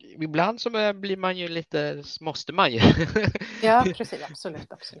ibland så blir man ju lite, måste man ju. Ja, precis,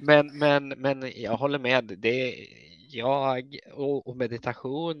 absolut. Men jag håller med. Jag och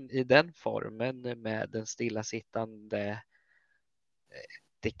meditation i den formen med den stillasittande,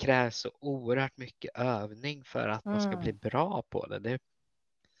 det krävs så oerhört mycket övning för att man ska bli bra på det.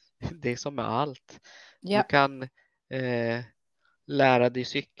 Det är som med allt. Ja. Du kan lära dig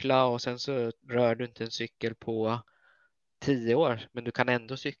cykla och sen så rör du inte en cykel på 10 år, men du kan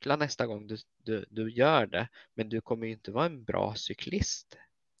ändå cykla nästa gång du gör det. Men du kommer ju inte vara en bra cyklist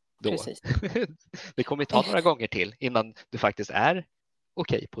då. Precis. Det kommer ta några gånger till innan du faktiskt är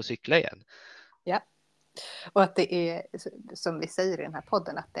okej på att cykla igen. Ja, och att det är, som vi säger i den här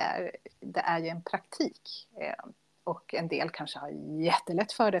podden, att det är ju en praktik. Och en del kanske har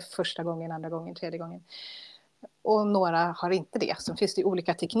jättelätt för det första gången, andra gången, tredje gången. Och några har inte det. Så finns det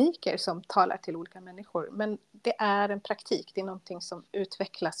olika tekniker som talar till olika människor. Men det är en praktik, det är någonting som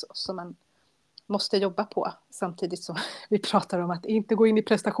utvecklas och som man måste jobba på. Samtidigt som vi pratar om att inte gå in i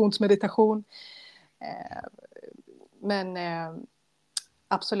prestationsmeditation. Men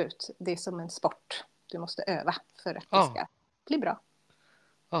absolut, det är som en sport. Du måste öva för att det ska bli bra.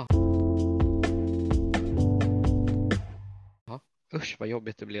 Ja. Usch vad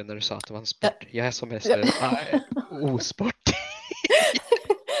jobbigt det blev när du sa att det var en sport. Jag är som mest osport.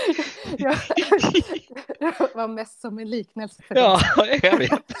 Jag var mest som en liknelse för Ja, jag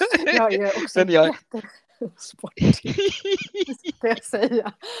vet. Jag är också jättesportig, ska jag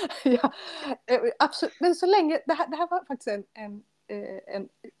säga. Ja, absolut. Men så länge, det här var faktiskt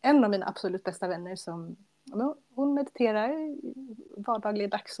en av mina absolut bästa vänner som hon mediterar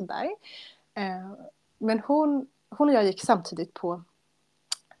vardagligdags och där. Men hon och jag gick samtidigt på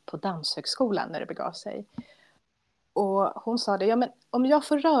danshögskolan när det begav sig. Och hon sa det, men om jag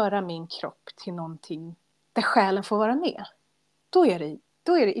får röra min kropp till någonting där själen får vara med, då är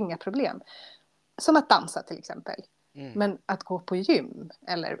det inga problem. Som att dansa till exempel. Men att gå på gym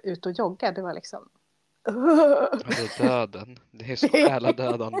eller ut och jogga, det var liksom... Ja, det är döden. Det är så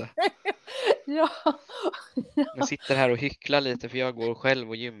själadödande. Ja. Jag sitter här och hycklar lite för jag går själv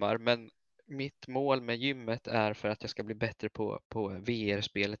och gymmar, men mitt mål med gymmet är för att jag ska bli bättre på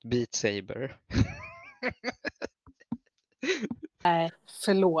VR-spelet Beat Saber. Nej,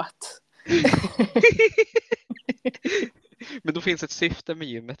 förlåt. Men då finns ett syfte med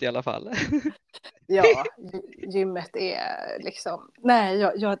gymmet i alla fall. Ja, gymmet är liksom... Nej,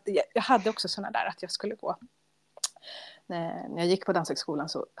 jag hade också såna där att jag skulle gå. När jag gick på danshögskolan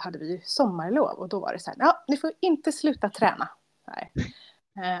så hade vi ju sommarlov. Och då var det så här, ni får inte sluta träna. Nej.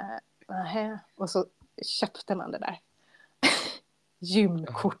 Och så köpte man det där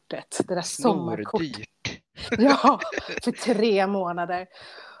gymkortet. Det där sommarkortet. Ja, för 3 månader.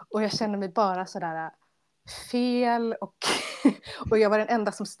 Och jag kände mig bara sådär fel. Och jag var den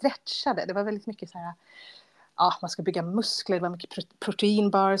enda som stretchade. Det var väldigt mycket så här... Ja, man ska bygga muskler, det var mycket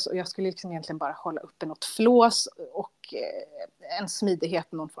proteinbars. Och jag skulle liksom egentligen bara hålla uppe något flås. Och en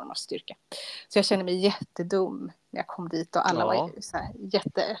smidighet, någon form av styrka. Så jag kände mig jättedum när jag kom dit. Och alla var så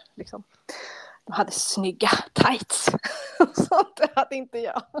här liksom... De hade snygga tights. Sånt hade inte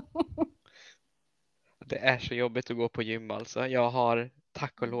jag. Det är så jobbigt att gå på gym alltså. Jag har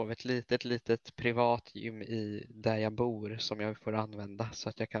tack och lov ett litet privat gym där jag bor som jag får använda så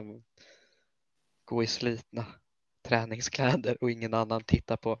att jag kan gå i slitna träningskläder och ingen annan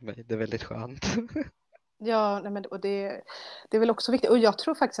tittar på mig. Det är väldigt skönt. Ja, men, och det är väl också viktigt. Och jag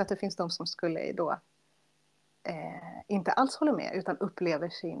tror faktiskt att det finns de som skulle då inte alls hålla med utan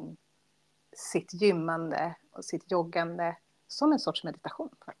upplever sitt gymmande och sitt joggande som en sorts meditation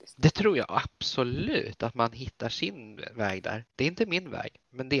faktiskt. Det tror jag absolut, att man hittar sin väg där. Det är inte min väg,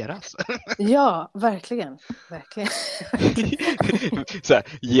 men deras. Ja, verkligen. Verkligen. Så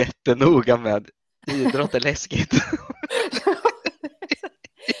här, jättenoga med idrott är läskigt.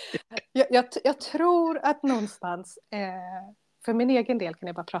 Jag tror att någonstans, för min egen del kan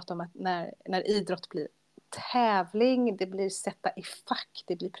jag bara prata om att när idrott blir tävling, det blir sätta i fack,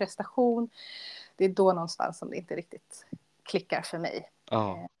 det blir prestation, det är då någonstans som det inte riktigt klickar för mig.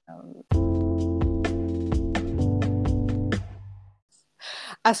 Ja.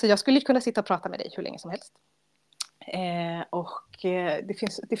 Alltså jag skulle kunna sitta och prata med dig hur länge som helst.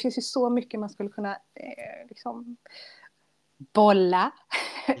 Det finns ju så mycket man skulle kunna liksom bolla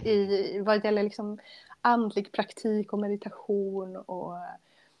i vad gäller liksom andlig praktik och meditation och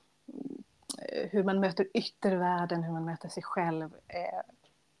hur man möter yttervärlden, hur man möter sig själv.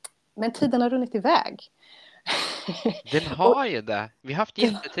 Men tiden har runnit iväg. Den har ju det. Vi har haft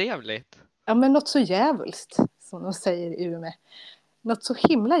jättetrevligt. Ja, men något så jävulst, som de säger i Umeå. Något så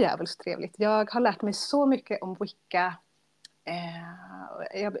himla jävligt trevligt. Jag har lärt mig så mycket om Wicca.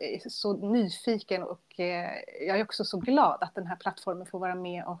 Jag är så nyfiken och jag är också så glad att den här plattformen får vara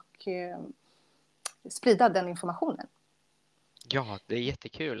med och sprida den informationen. Ja, det är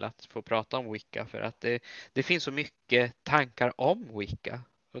jättekul att få prata om Wicca för att det finns så mycket tankar om Wicca.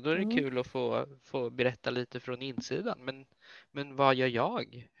 Och då är det kul att få berätta lite från insidan. Men vad gör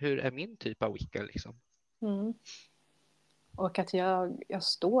jag? Hur är min typ av Wicca liksom? Mm. Och att jag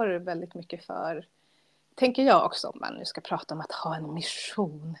står väldigt mycket för, tänker jag också, om man nu ska prata om att ha en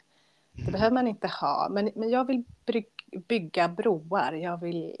mission. Det behöver man inte ha, men jag vill bygga broar. Jag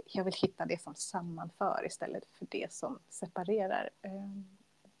vill hitta det som sammanför istället för det som separerar.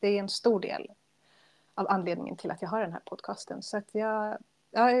 Det är en stor del av anledningen till att jag har den här podcasten. Så att jag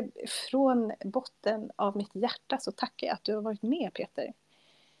från botten av mitt hjärta så tackar jag att du har varit med, Peter.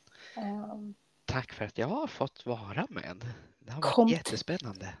 Tack för att jag har fått vara med. Det har varit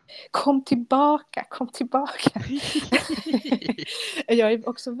jättespännande. Kom tillbaka. Jag är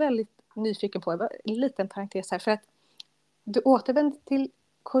också väldigt nyfiken på, en liten parentes här, för att du återvände till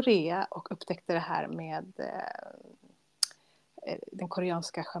Korea och upptäckte det här med den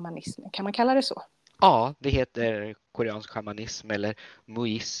koreanska shamanismen. Kan man kalla det så? Ja, det heter koreansk shamanism eller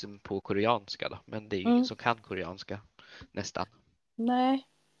muism på koreanska då. Men det är ju ingen som kan koreanska nästan. Nej,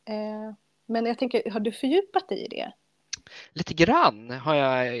 men jag tänker, har du fördjupat dig i det? Lite grann har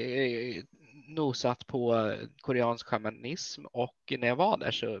jag nosat på koreansk shamanism och när jag var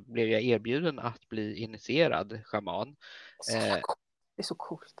där så blev jag erbjuden att bli initierad shaman. Det är så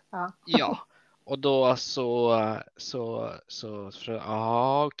coolt. Ja, och då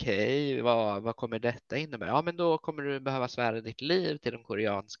okej, vad kommer detta innebära? Ja, men då kommer du behöva svära ditt liv till de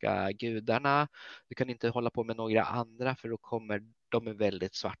koreanska gudarna. Du kan inte hålla på med några andra för då kommer de är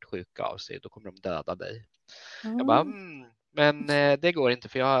väldigt svartsjuka av sig. Då kommer de döda dig. Jag bara, men det går inte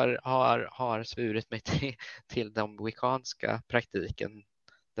för jag har svurit mig till den wiccanska praktiken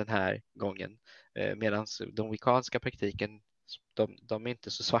den här gången. Medan de wiccanska praktiken, de är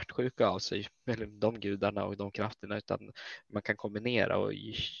inte så svartsjuka av sig, eller de gudarna och de krafterna, utan man kan kombinera och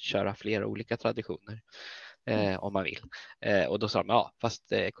köra flera olika traditioner om man vill. Och då sa de,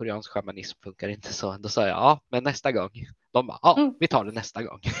 fast koreansk shamanism funkar inte så. Då sa jag, men nästa gång. De bara, vi tar det nästa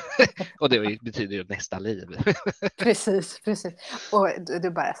gång. Och det betyder ju nästa liv. Precis. Och du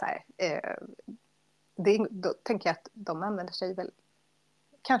bara så här, då tänker jag att de använder sig väl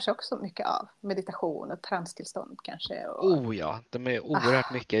kanske också mycket av meditation och transtillstånd kanske. De är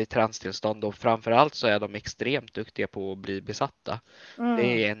oerhört mycket i transtillstånd och framförallt så är de extremt duktiga på att bli besatta.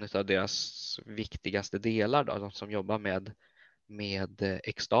 Det är en av deras viktigaste delar då, de som jobbar med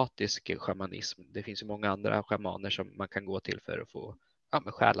extatisk shamanism. Det finns ju många andra shamaner som man kan gå till för att få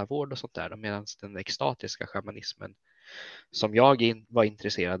med själavård och sånt där. Medan den extatiska shamanismen som jag var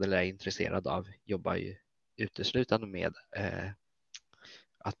intresserad eller är intresserad av jobbar ju uteslutande med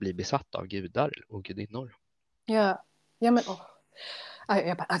att bli besatt av gudar och gudinnor. Ja men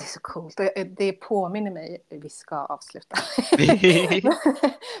jag bara, det är så coolt. Och det påminner mig, vi ska avsluta.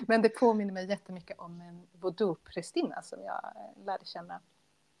 Men det påminner mig jättemycket om en voodoo-prästinna som jag lärde känna.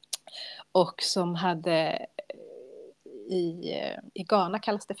 Och som hade i Ghana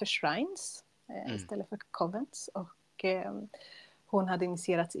kallas det för shrines istället för convents. Och hon hade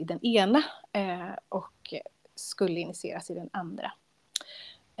initierats i den ena och skulle initieras i den andra.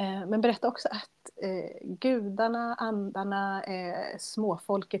 Men berätta också att gudarna, andarna,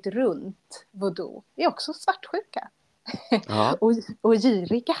 småfolket runt voodoo är också svartsjuka. Ja. och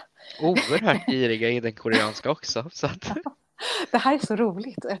giriga. Oerhört giriga i den koreanska också. Så att... Det här är så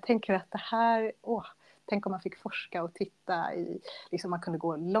roligt och jag tänker att tänk om man fick forska och titta i, liksom man kunde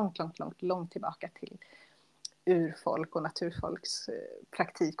gå långt tillbaka till urfolk och naturfolks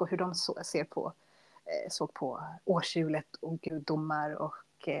praktik och hur de såg på årshjulet och gudomar och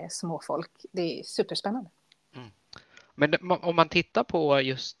småfolk. Det är superspännande. Men om man tittar på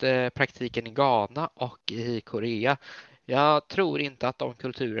just praktiken i Ghana och i Korea, jag tror inte att de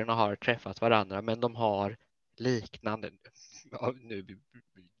kulturerna har träffat varandra, men de har liknande. Nu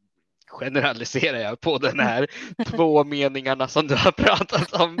generaliserar jag på den här 2 meningarna som du har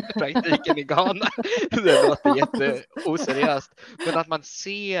pratat om praktiken i Ghana. Det låter jätteoseriöst, men att man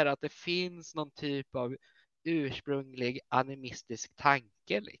ser att det finns någon typ av ursprunglig animistisk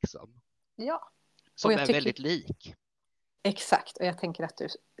tanke liksom. Ja. Som är väldigt lik. Exakt, och jag tänker att du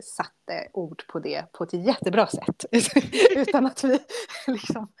satte ord på det på ett jättebra sätt. Utan att vi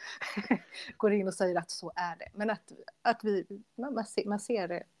liksom går in och säger att så är det. Men man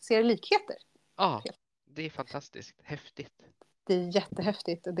ser likheter. Ja, det är fantastiskt. Häftigt. Det är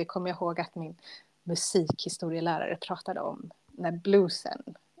jättehäftigt, och det kommer jag ihåg att min musikhistorielärare pratade om. När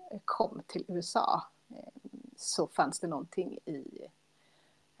bluesen kom till USA så fanns det någonting i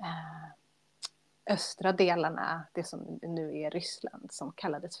östra delarna, det som nu är Ryssland, som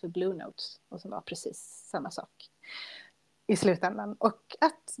kallades för Blue Notes och som var precis samma sak i slutändan. Och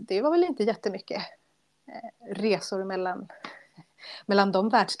att det var väl inte jättemycket resor mellan de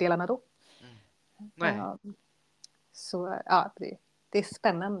världsdelarna då. Nej. Så ja, det är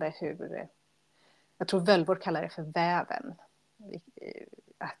spännande hur, jag tror Völvor kallar det för väven,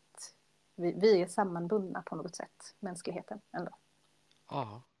 att vi är sammanbundna på något sätt, mänskligheten ändå.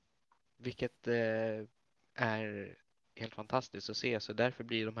 Ja, vilket är helt fantastiskt att se. Så därför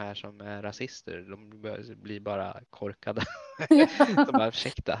blir de här som är rasister, de blir bara korkade. De bara,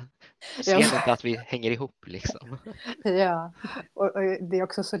 ursäkta. Ser ni inte att vi hänger ihop liksom? Ja, och det är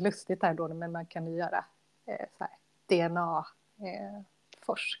också så lustigt här då, men man kan ju göra så här, DNA,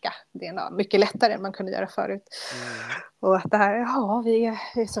 forska DNA mycket lättare än man kunde göra förut. Och att det här, ja, vi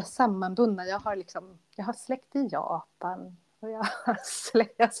är så sammanbundna. Jag har släkt i Japan. Och jag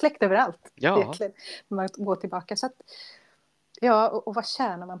har släkt överallt. Ja. Egentligen, när man går tillbaka. Så att, ja, och vad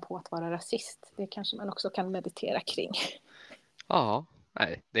tjänar man på att vara rasist? Det kanske man också kan meditera kring. Ja,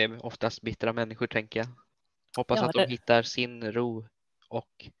 nej, det är oftast bittra människor, tänker jag. Hoppas att de hittar sin ro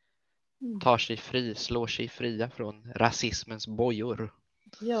och slår sig fria från rasismens bojor.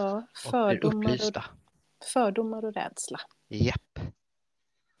 Ja, fördomar och rädsla. Japp.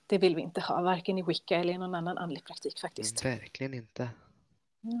 Det vill vi inte ha, varken i Wicca eller i någon annan andlig praktik faktiskt. Verkligen inte.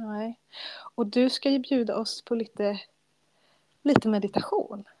 Nej. Och du ska ju bjuda oss på lite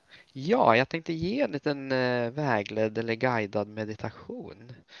meditation. Ja, jag tänkte ge en liten vägledd eller guidad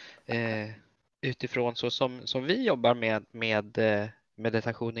meditation. Utifrån så som vi jobbar med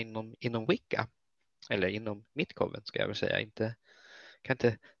meditation inom Wicca. Eller inom mitt coven, ska jag väl säga. Kan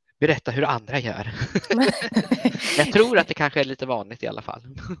inte berätta hur andra gör. Jag tror att det kanske är lite vanligt i alla fall.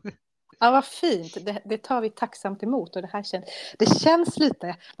 Ja, vad fint. Det tar vi tacksamt emot. Och det känns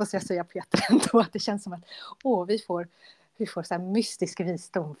lite, måste jag säga Peter, ändå, att det känns som att vi får så här mystisk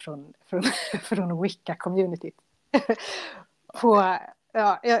visdom från Wicca-communityt.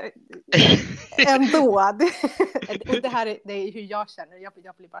 Ändå. Det är hur jag känner.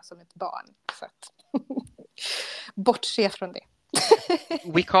 Jag blir bara som ett barn. Så att, bortse från det.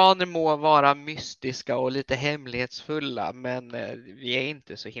 Wiccaner må vara mystiska och lite hemlighetsfulla, men vi är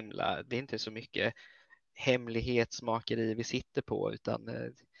inte så det är inte så mycket hemlighetsmakeri vi sitter på, utan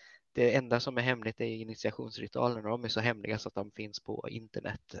det enda som är hemligt är initiationsritualerna. De är så hemliga så att de finns på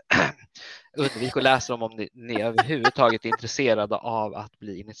internet. Undvik att läsa dem om ni överhuvudtaget är intresserade av att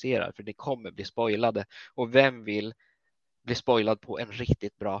bli initierade, för det kommer bli spoilade. Och vem vill bli spoilad på en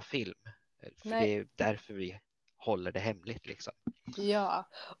riktigt bra film? För det är därför vi håller det hemligt liksom. Ja,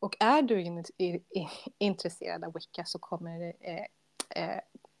 och är du intresserad av Wicca så kommer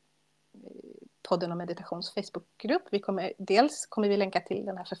podden om meditations Facebookgrupp. Dels kommer vi länka till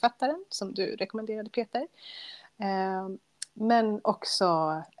den här författaren som du rekommenderade, Peter. Men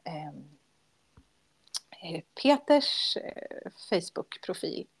också Peters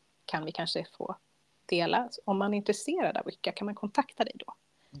Facebook-profil kan vi kanske få dela. Om man är intresserad av Wicca kan man kontakta dig då.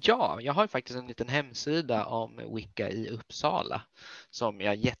 Ja, jag har faktiskt en liten hemsida om Wicca i Uppsala som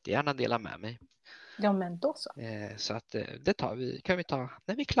jag jättegärna delar med mig. Ja, men då så. Så att det kan vi ta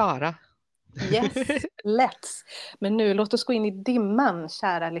när vi är klara. Yes, let's. Men nu låt oss gå in i dimman,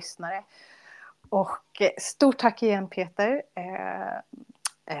 kära lyssnare. Och stort tack igen, Peter.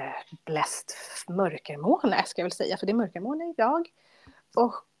 Bläst mörkermåne ska jag väl säga, för det är mörkermåne idag.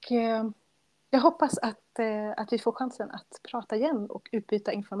 Och jag hoppas att vi får chansen att prata igen och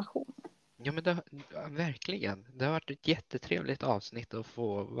utbyta information. Ja, men verkligen. Det har varit ett jättetrevligt avsnitt att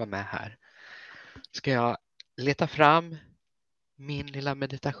få vara med här. Ska jag leta fram min lilla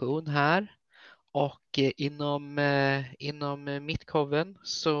meditation här. Och inom mitt coven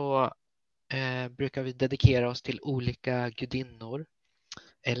så brukar vi dedikera oss till olika gudinnor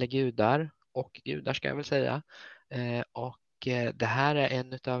eller gudar, och gudar ska jag väl säga. Det här är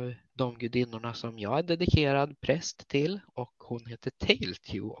en av de gudinnorna som jag är dedikerad präst till, och hon heter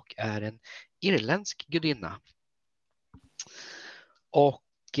Tailtew och är en irländsk gudinna. Och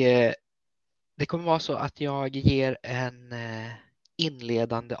det kommer vara så att jag ger en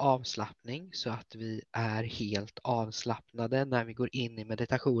inledande avslappning så att vi är helt avslappnade när vi går in i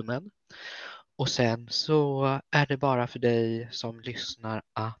meditationen. Och sen så är det bara för dig som lyssnar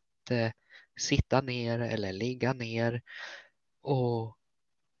att sitta ner eller ligga ner och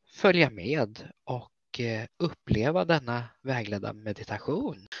följa med och uppleva denna vägledda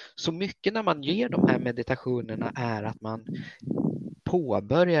meditation. Så mycket när man ger de här meditationerna är att man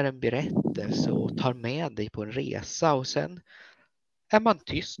påbörjar en berättelse och tar med dig på en resa, och sen är man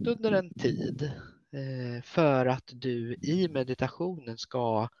tyst under en tid för att du i meditationen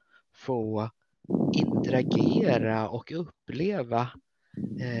ska få interagera och uppleva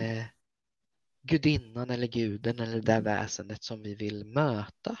gudinnan eller guden eller det väsendet som vi vill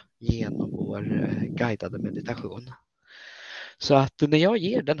möta genom vår guidade meditation. Så att när jag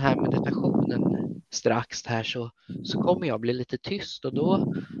ger den här meditationen strax här så kommer jag bli lite tyst, och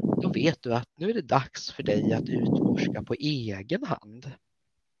då vet du att nu är det dags för dig att utforska på egen hand.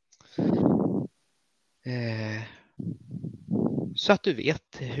 Så att du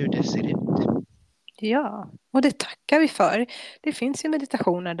vet hur det ser ut. Ja, och det tackar vi för. Det finns ju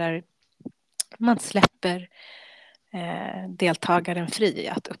meditationer där man släpper deltagaren fri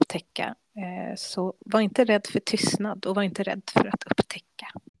att upptäcka. Så var inte rädd för tystnad och var inte rädd för att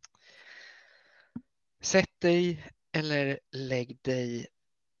upptäcka. Sätt dig eller lägg dig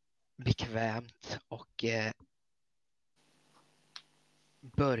bekvämt och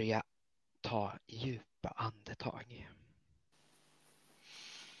börja ta djupa andetag.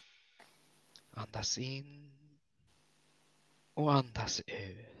 Andas in och andas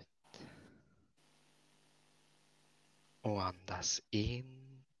ut. Och andas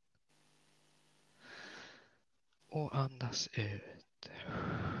in och andas ut.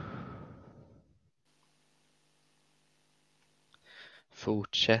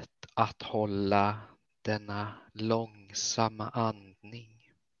 Fortsätt att hålla denna långsamma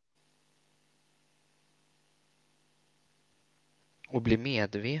andning. Och bli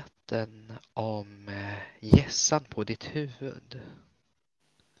medveten om hjässan på ditt huvud.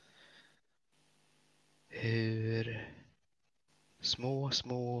 Hur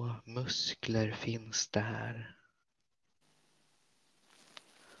små muskler finns där.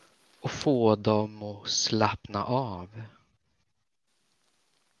 Och få dem att slappna av.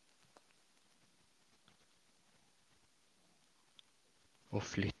 Och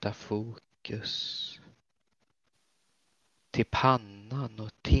flytta fokus till pannan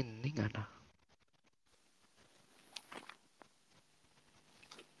och tinningarna.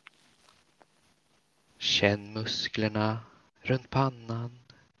 Känn musklerna runt pannan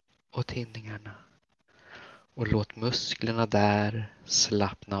och tinningarna. Och låt musklerna där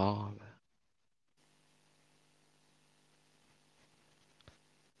slappna av.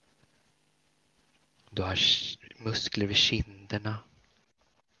 Du har muskler vid kinderna,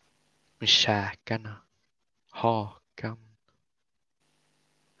 vid käkarna, hakan.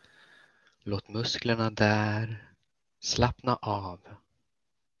 Låt musklerna där slappna av.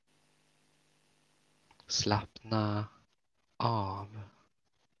 Slappna av.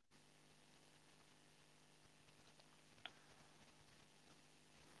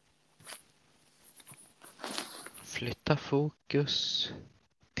 Flytta fokus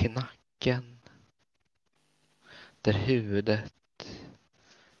till nacken, där huvudet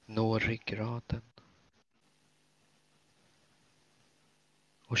når ryggraden.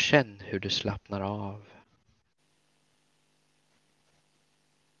 Och känn hur du slappnar av.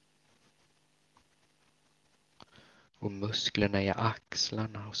 Och musklerna i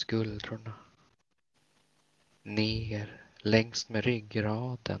axlarna och skuldrorna. Ner längs med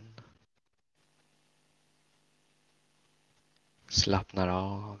ryggraden. Slappnar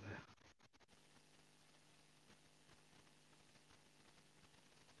av.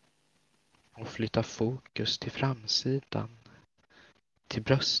 Och flytta fokus till framsidan. Till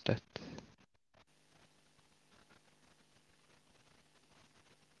bröstet.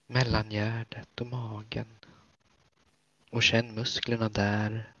 Mellangärdet och magen. Och känn musklerna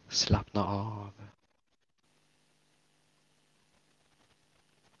där slappna av.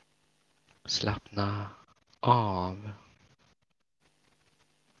 Slappna av.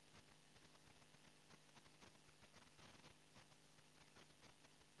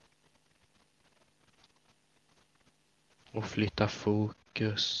 Och flytta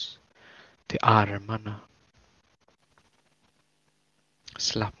fokus till armarna.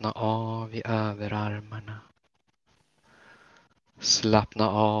 Slappna av i överarmarna. Slappna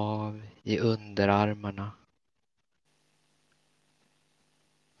av i underarmarna.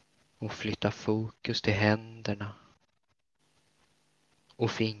 Och flytta fokus till händerna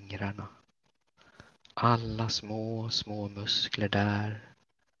och fingrarna. Alla små, små muskler där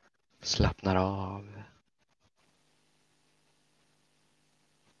slappnar av.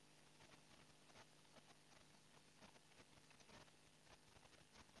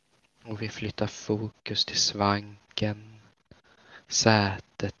 Och vi flyttar fokus till svanken,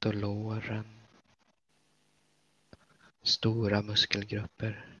 sätet och låren. Stora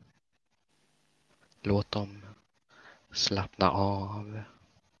muskelgrupper. Låt dem slappna av.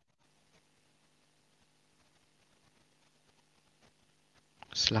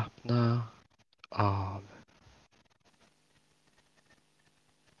 Slappna av.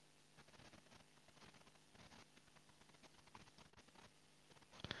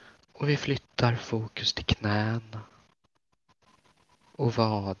 Och vi flyttar fokus till knäna och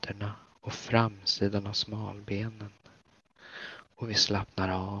vaderna och framsidan av smalbenen. Och vi slappnar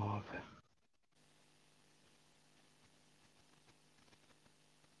av.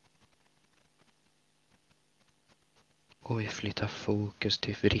 Och vi flyttar fokus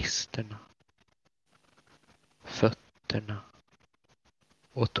till vristerna, fötterna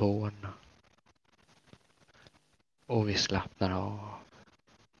och tårna. Och vi slappnar av.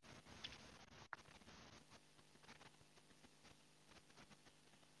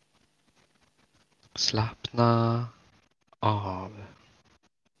 Slappna av.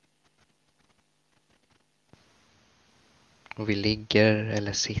 Och vi ligger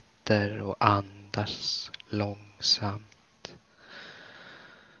eller sitter och andas långsamt.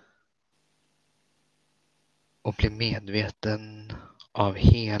 Och blir medveten av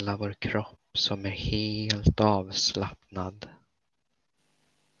hela vår kropp som är helt avslappnad.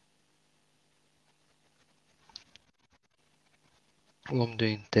 Och om du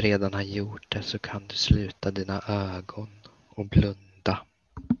inte redan har gjort det så kan du sluta dina ögon och blunda.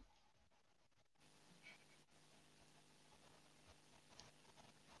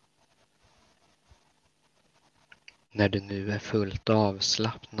 När du nu är fullt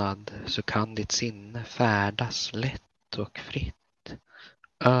avslappnad så kan ditt sinne färdas lätt och fritt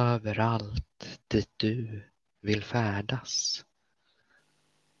överallt dit du vill färdas.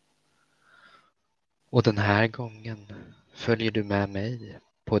 Och den här gången följer du med mig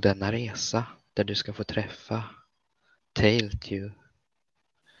på denna resa där du ska få träffa Tailtue,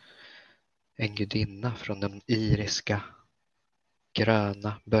 en gudinna från de iriska,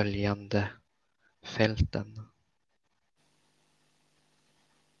 gröna, böljande fälten.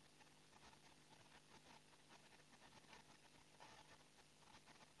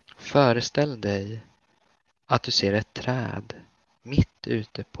 Föreställ dig att du ser ett träd mitt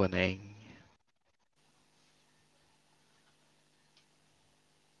ute på en äng.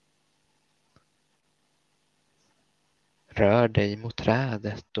 Rör dig mot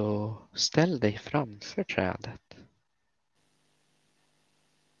trädet och ställ dig framför trädet.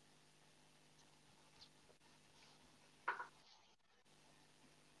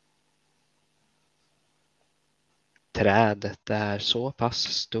 Trädet är så pass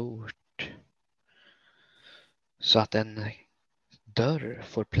stort så att en dörr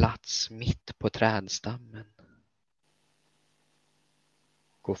får plats mitt på trädstammen.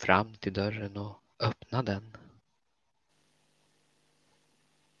 Gå fram till dörren och öppna den.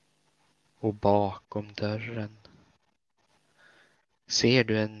 Och bakom dörren ser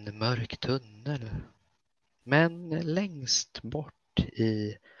du en mörk tunnel. Men längst bort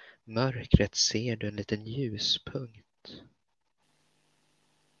i mörkret ser du en liten ljuspunkt.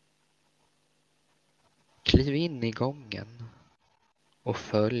 Kliv in i gången och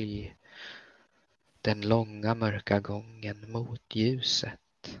följ den långa mörka gången mot ljuset.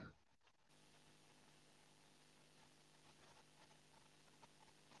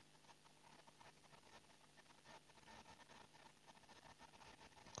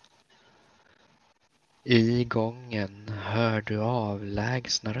 I gången hör du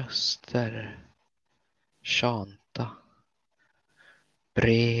avlägsna röster chanta,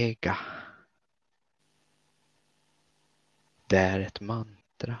 brega. Det är ett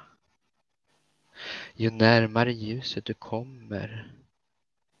mantra. Ju närmare ljuset du kommer,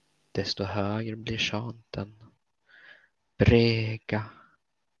 desto högre blir chanten. Brega,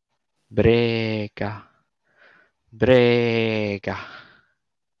 brega, brega.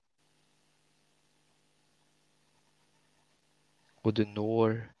 Och du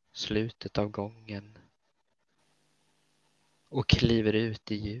når slutet av gången och kliver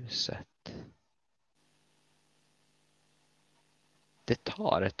ut i ljuset. Det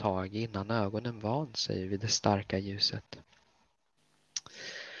tar ett tag innan ögonen van sig vid det starka ljuset.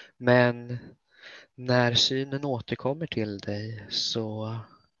 Men när synen återkommer till dig så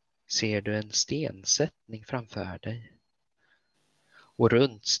ser du en stensättning framför dig. Och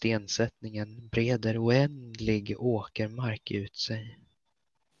runt stensättningen breder oändlig åkermark ut sig.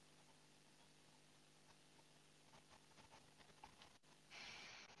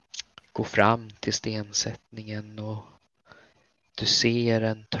 Gå fram till stensättningen och du ser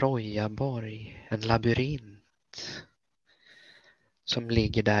en Trojaborg, en labyrint som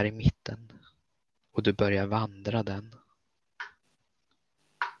ligger där i mitten. Och du börjar vandra den.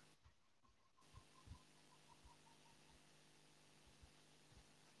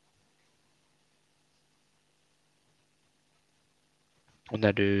 Och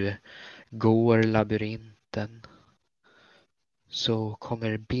när du går labyrinten så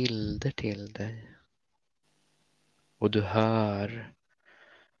kommer bilder till dig. Och du hör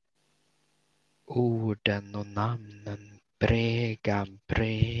orden och namnen. Brega,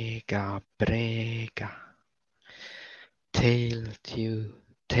 brega, brega. Tail to,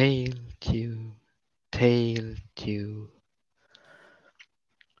 tail to, tail to.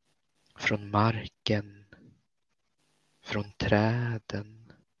 Från marken, från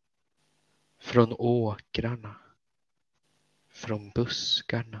träden, från åkrarna, från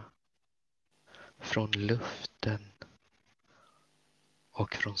buskarna, från luften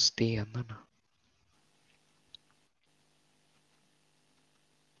och från stenarna.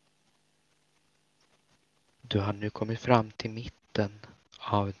 Du har nu kommit fram till mitten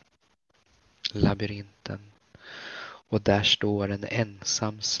av labyrinten och där står en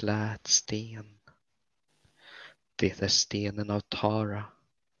ensam slät sten. Det är stenen av Tara,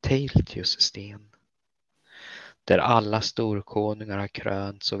 Tailtius sten, där alla storkonungar har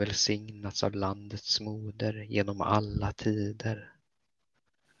krönts och välsignats av landets moder genom alla tider.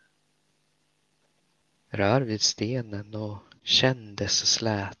 Rör vid stenen och känn dess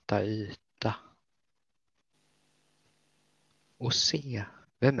släta yta. Och se,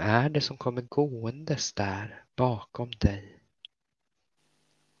 vem är det som kommer gåendes där bakom dig?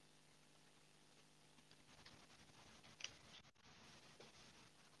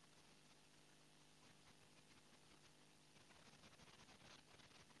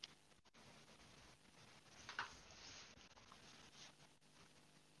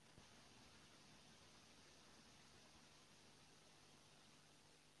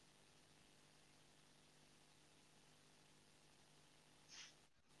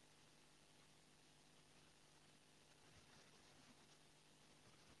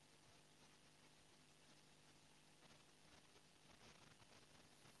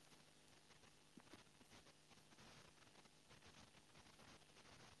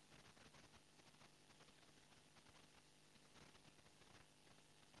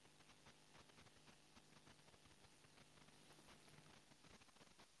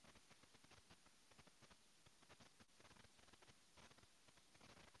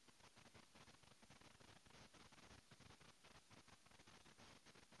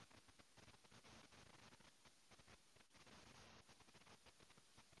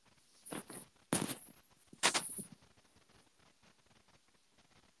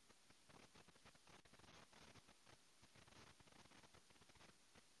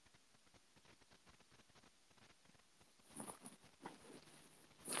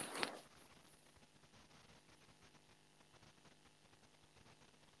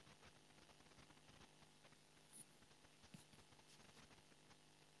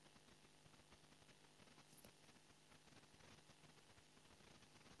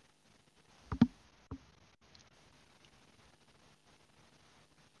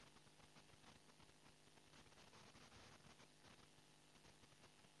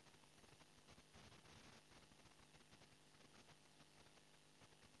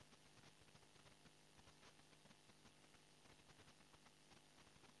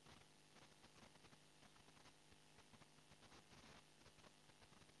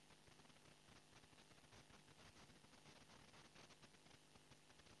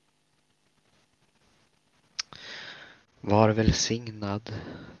 Var välsignad,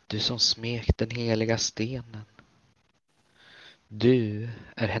 du som smekt den heliga stenen. Du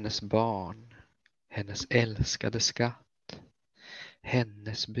är hennes barn, hennes älskade skatt,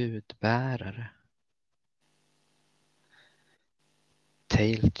 hennes budbärare.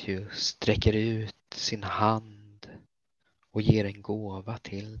 Teiltju sträcker ut sin hand och ger en gåva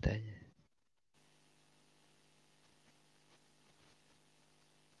till dig.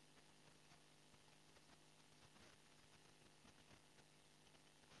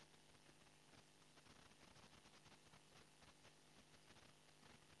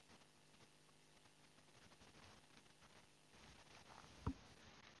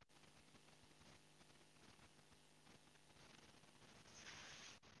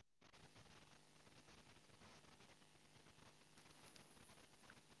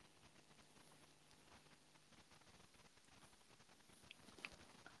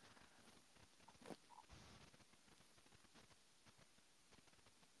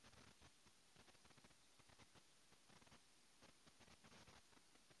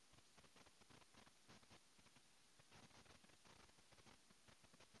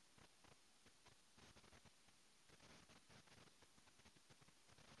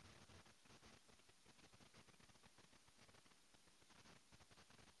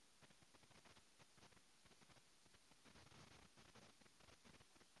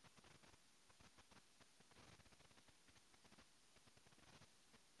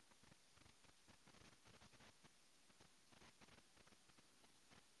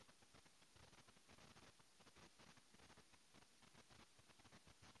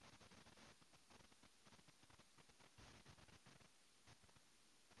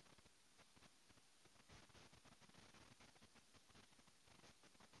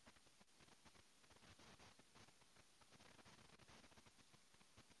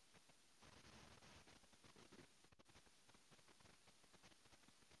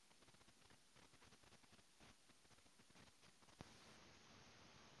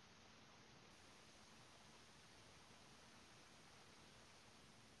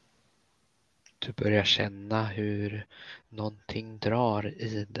 Du börjar känna hur någonting drar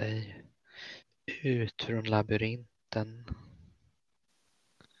i dig ut från labyrinten.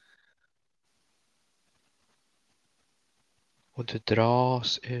 Och du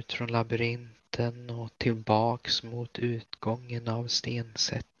dras ut från labyrinten och tillbaks mot utgången av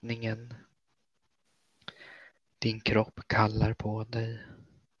stensättningen. Din kropp kallar på dig.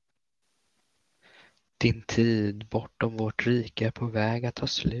 Din tid bortom vårt rike är på väg att ta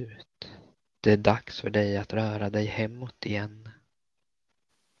slut. Det är dags för dig att röra dig hemåt igen.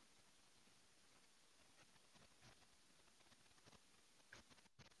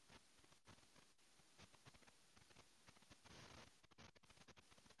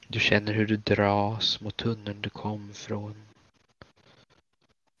 Du känner hur du dras mot tunneln du kom från.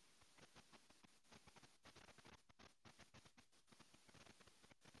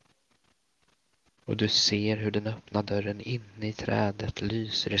 Och du ser hur den öppna dörren inne i trädet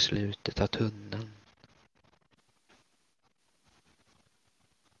lyser i slutet av tunneln.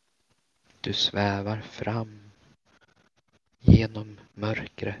 Du svävar fram genom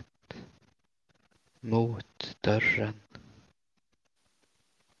mörkret mot dörren.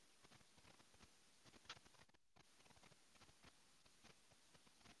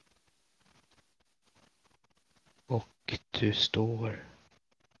 Och du står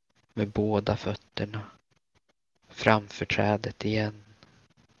med båda fötterna framför trädet igen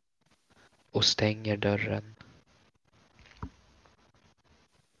och stänger dörren.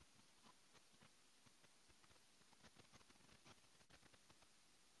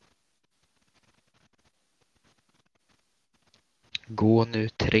 Gå nu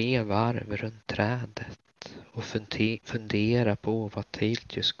 3 varv runt trädet och fundera på vad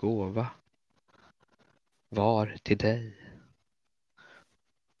Teiltjus gåva var till dig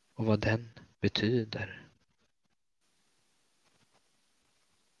och vad den betyder.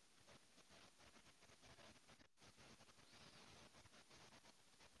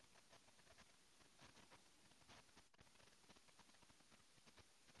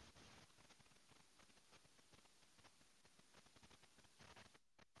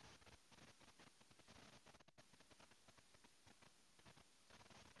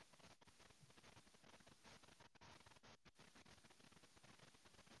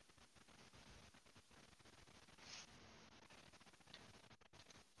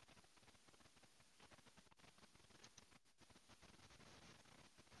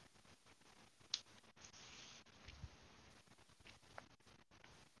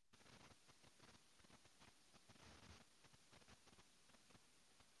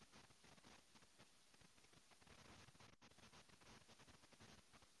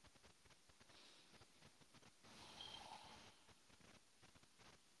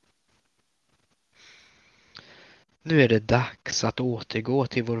 Nu är det dags att återgå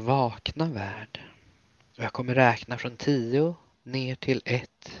till vår vakna värld. Jag kommer räkna från 10 ner till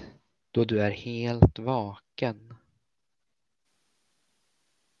 1 då du är helt vaken.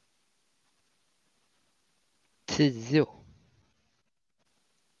 10.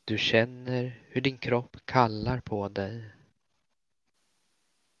 Du känner hur din kropp kallar på dig.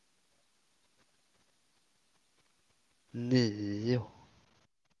 9.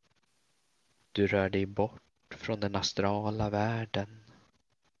 Du rör dig bort från den astrala världen.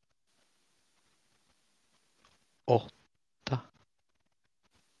 8.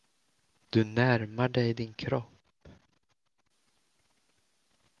 Du närmar dig din kropp.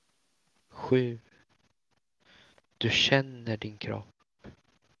 7. Du känner din kropp.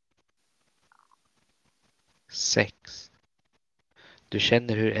 6. Du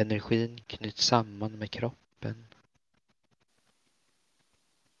känner hur energin knyts samman med kroppen.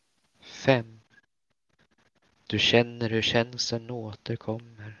 5. Du känner hur känslan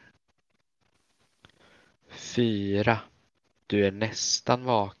återkommer. 4. Du är nästan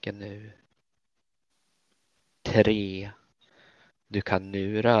vaken nu. 3. Du kan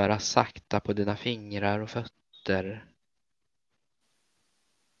nu röra sakta på dina fingrar och fötter.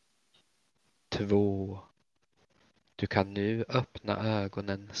 2. Du kan nu öppna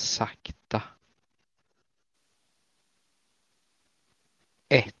ögonen sakta.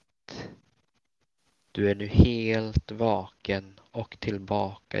 1. Du är nu helt vaken och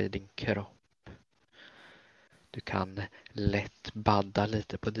tillbaka i din kropp. Du kan lätt badda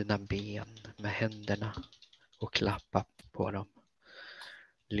lite på dina ben med händerna och klappa på dem.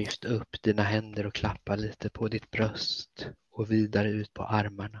 Lyft upp dina händer och klappa lite på ditt bröst och vidare ut på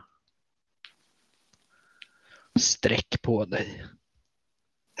armarna. Sträck på dig.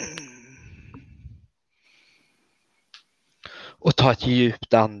 Och ta ett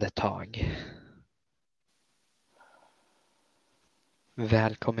djupt andetag.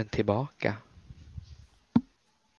 Välkommen tillbaka.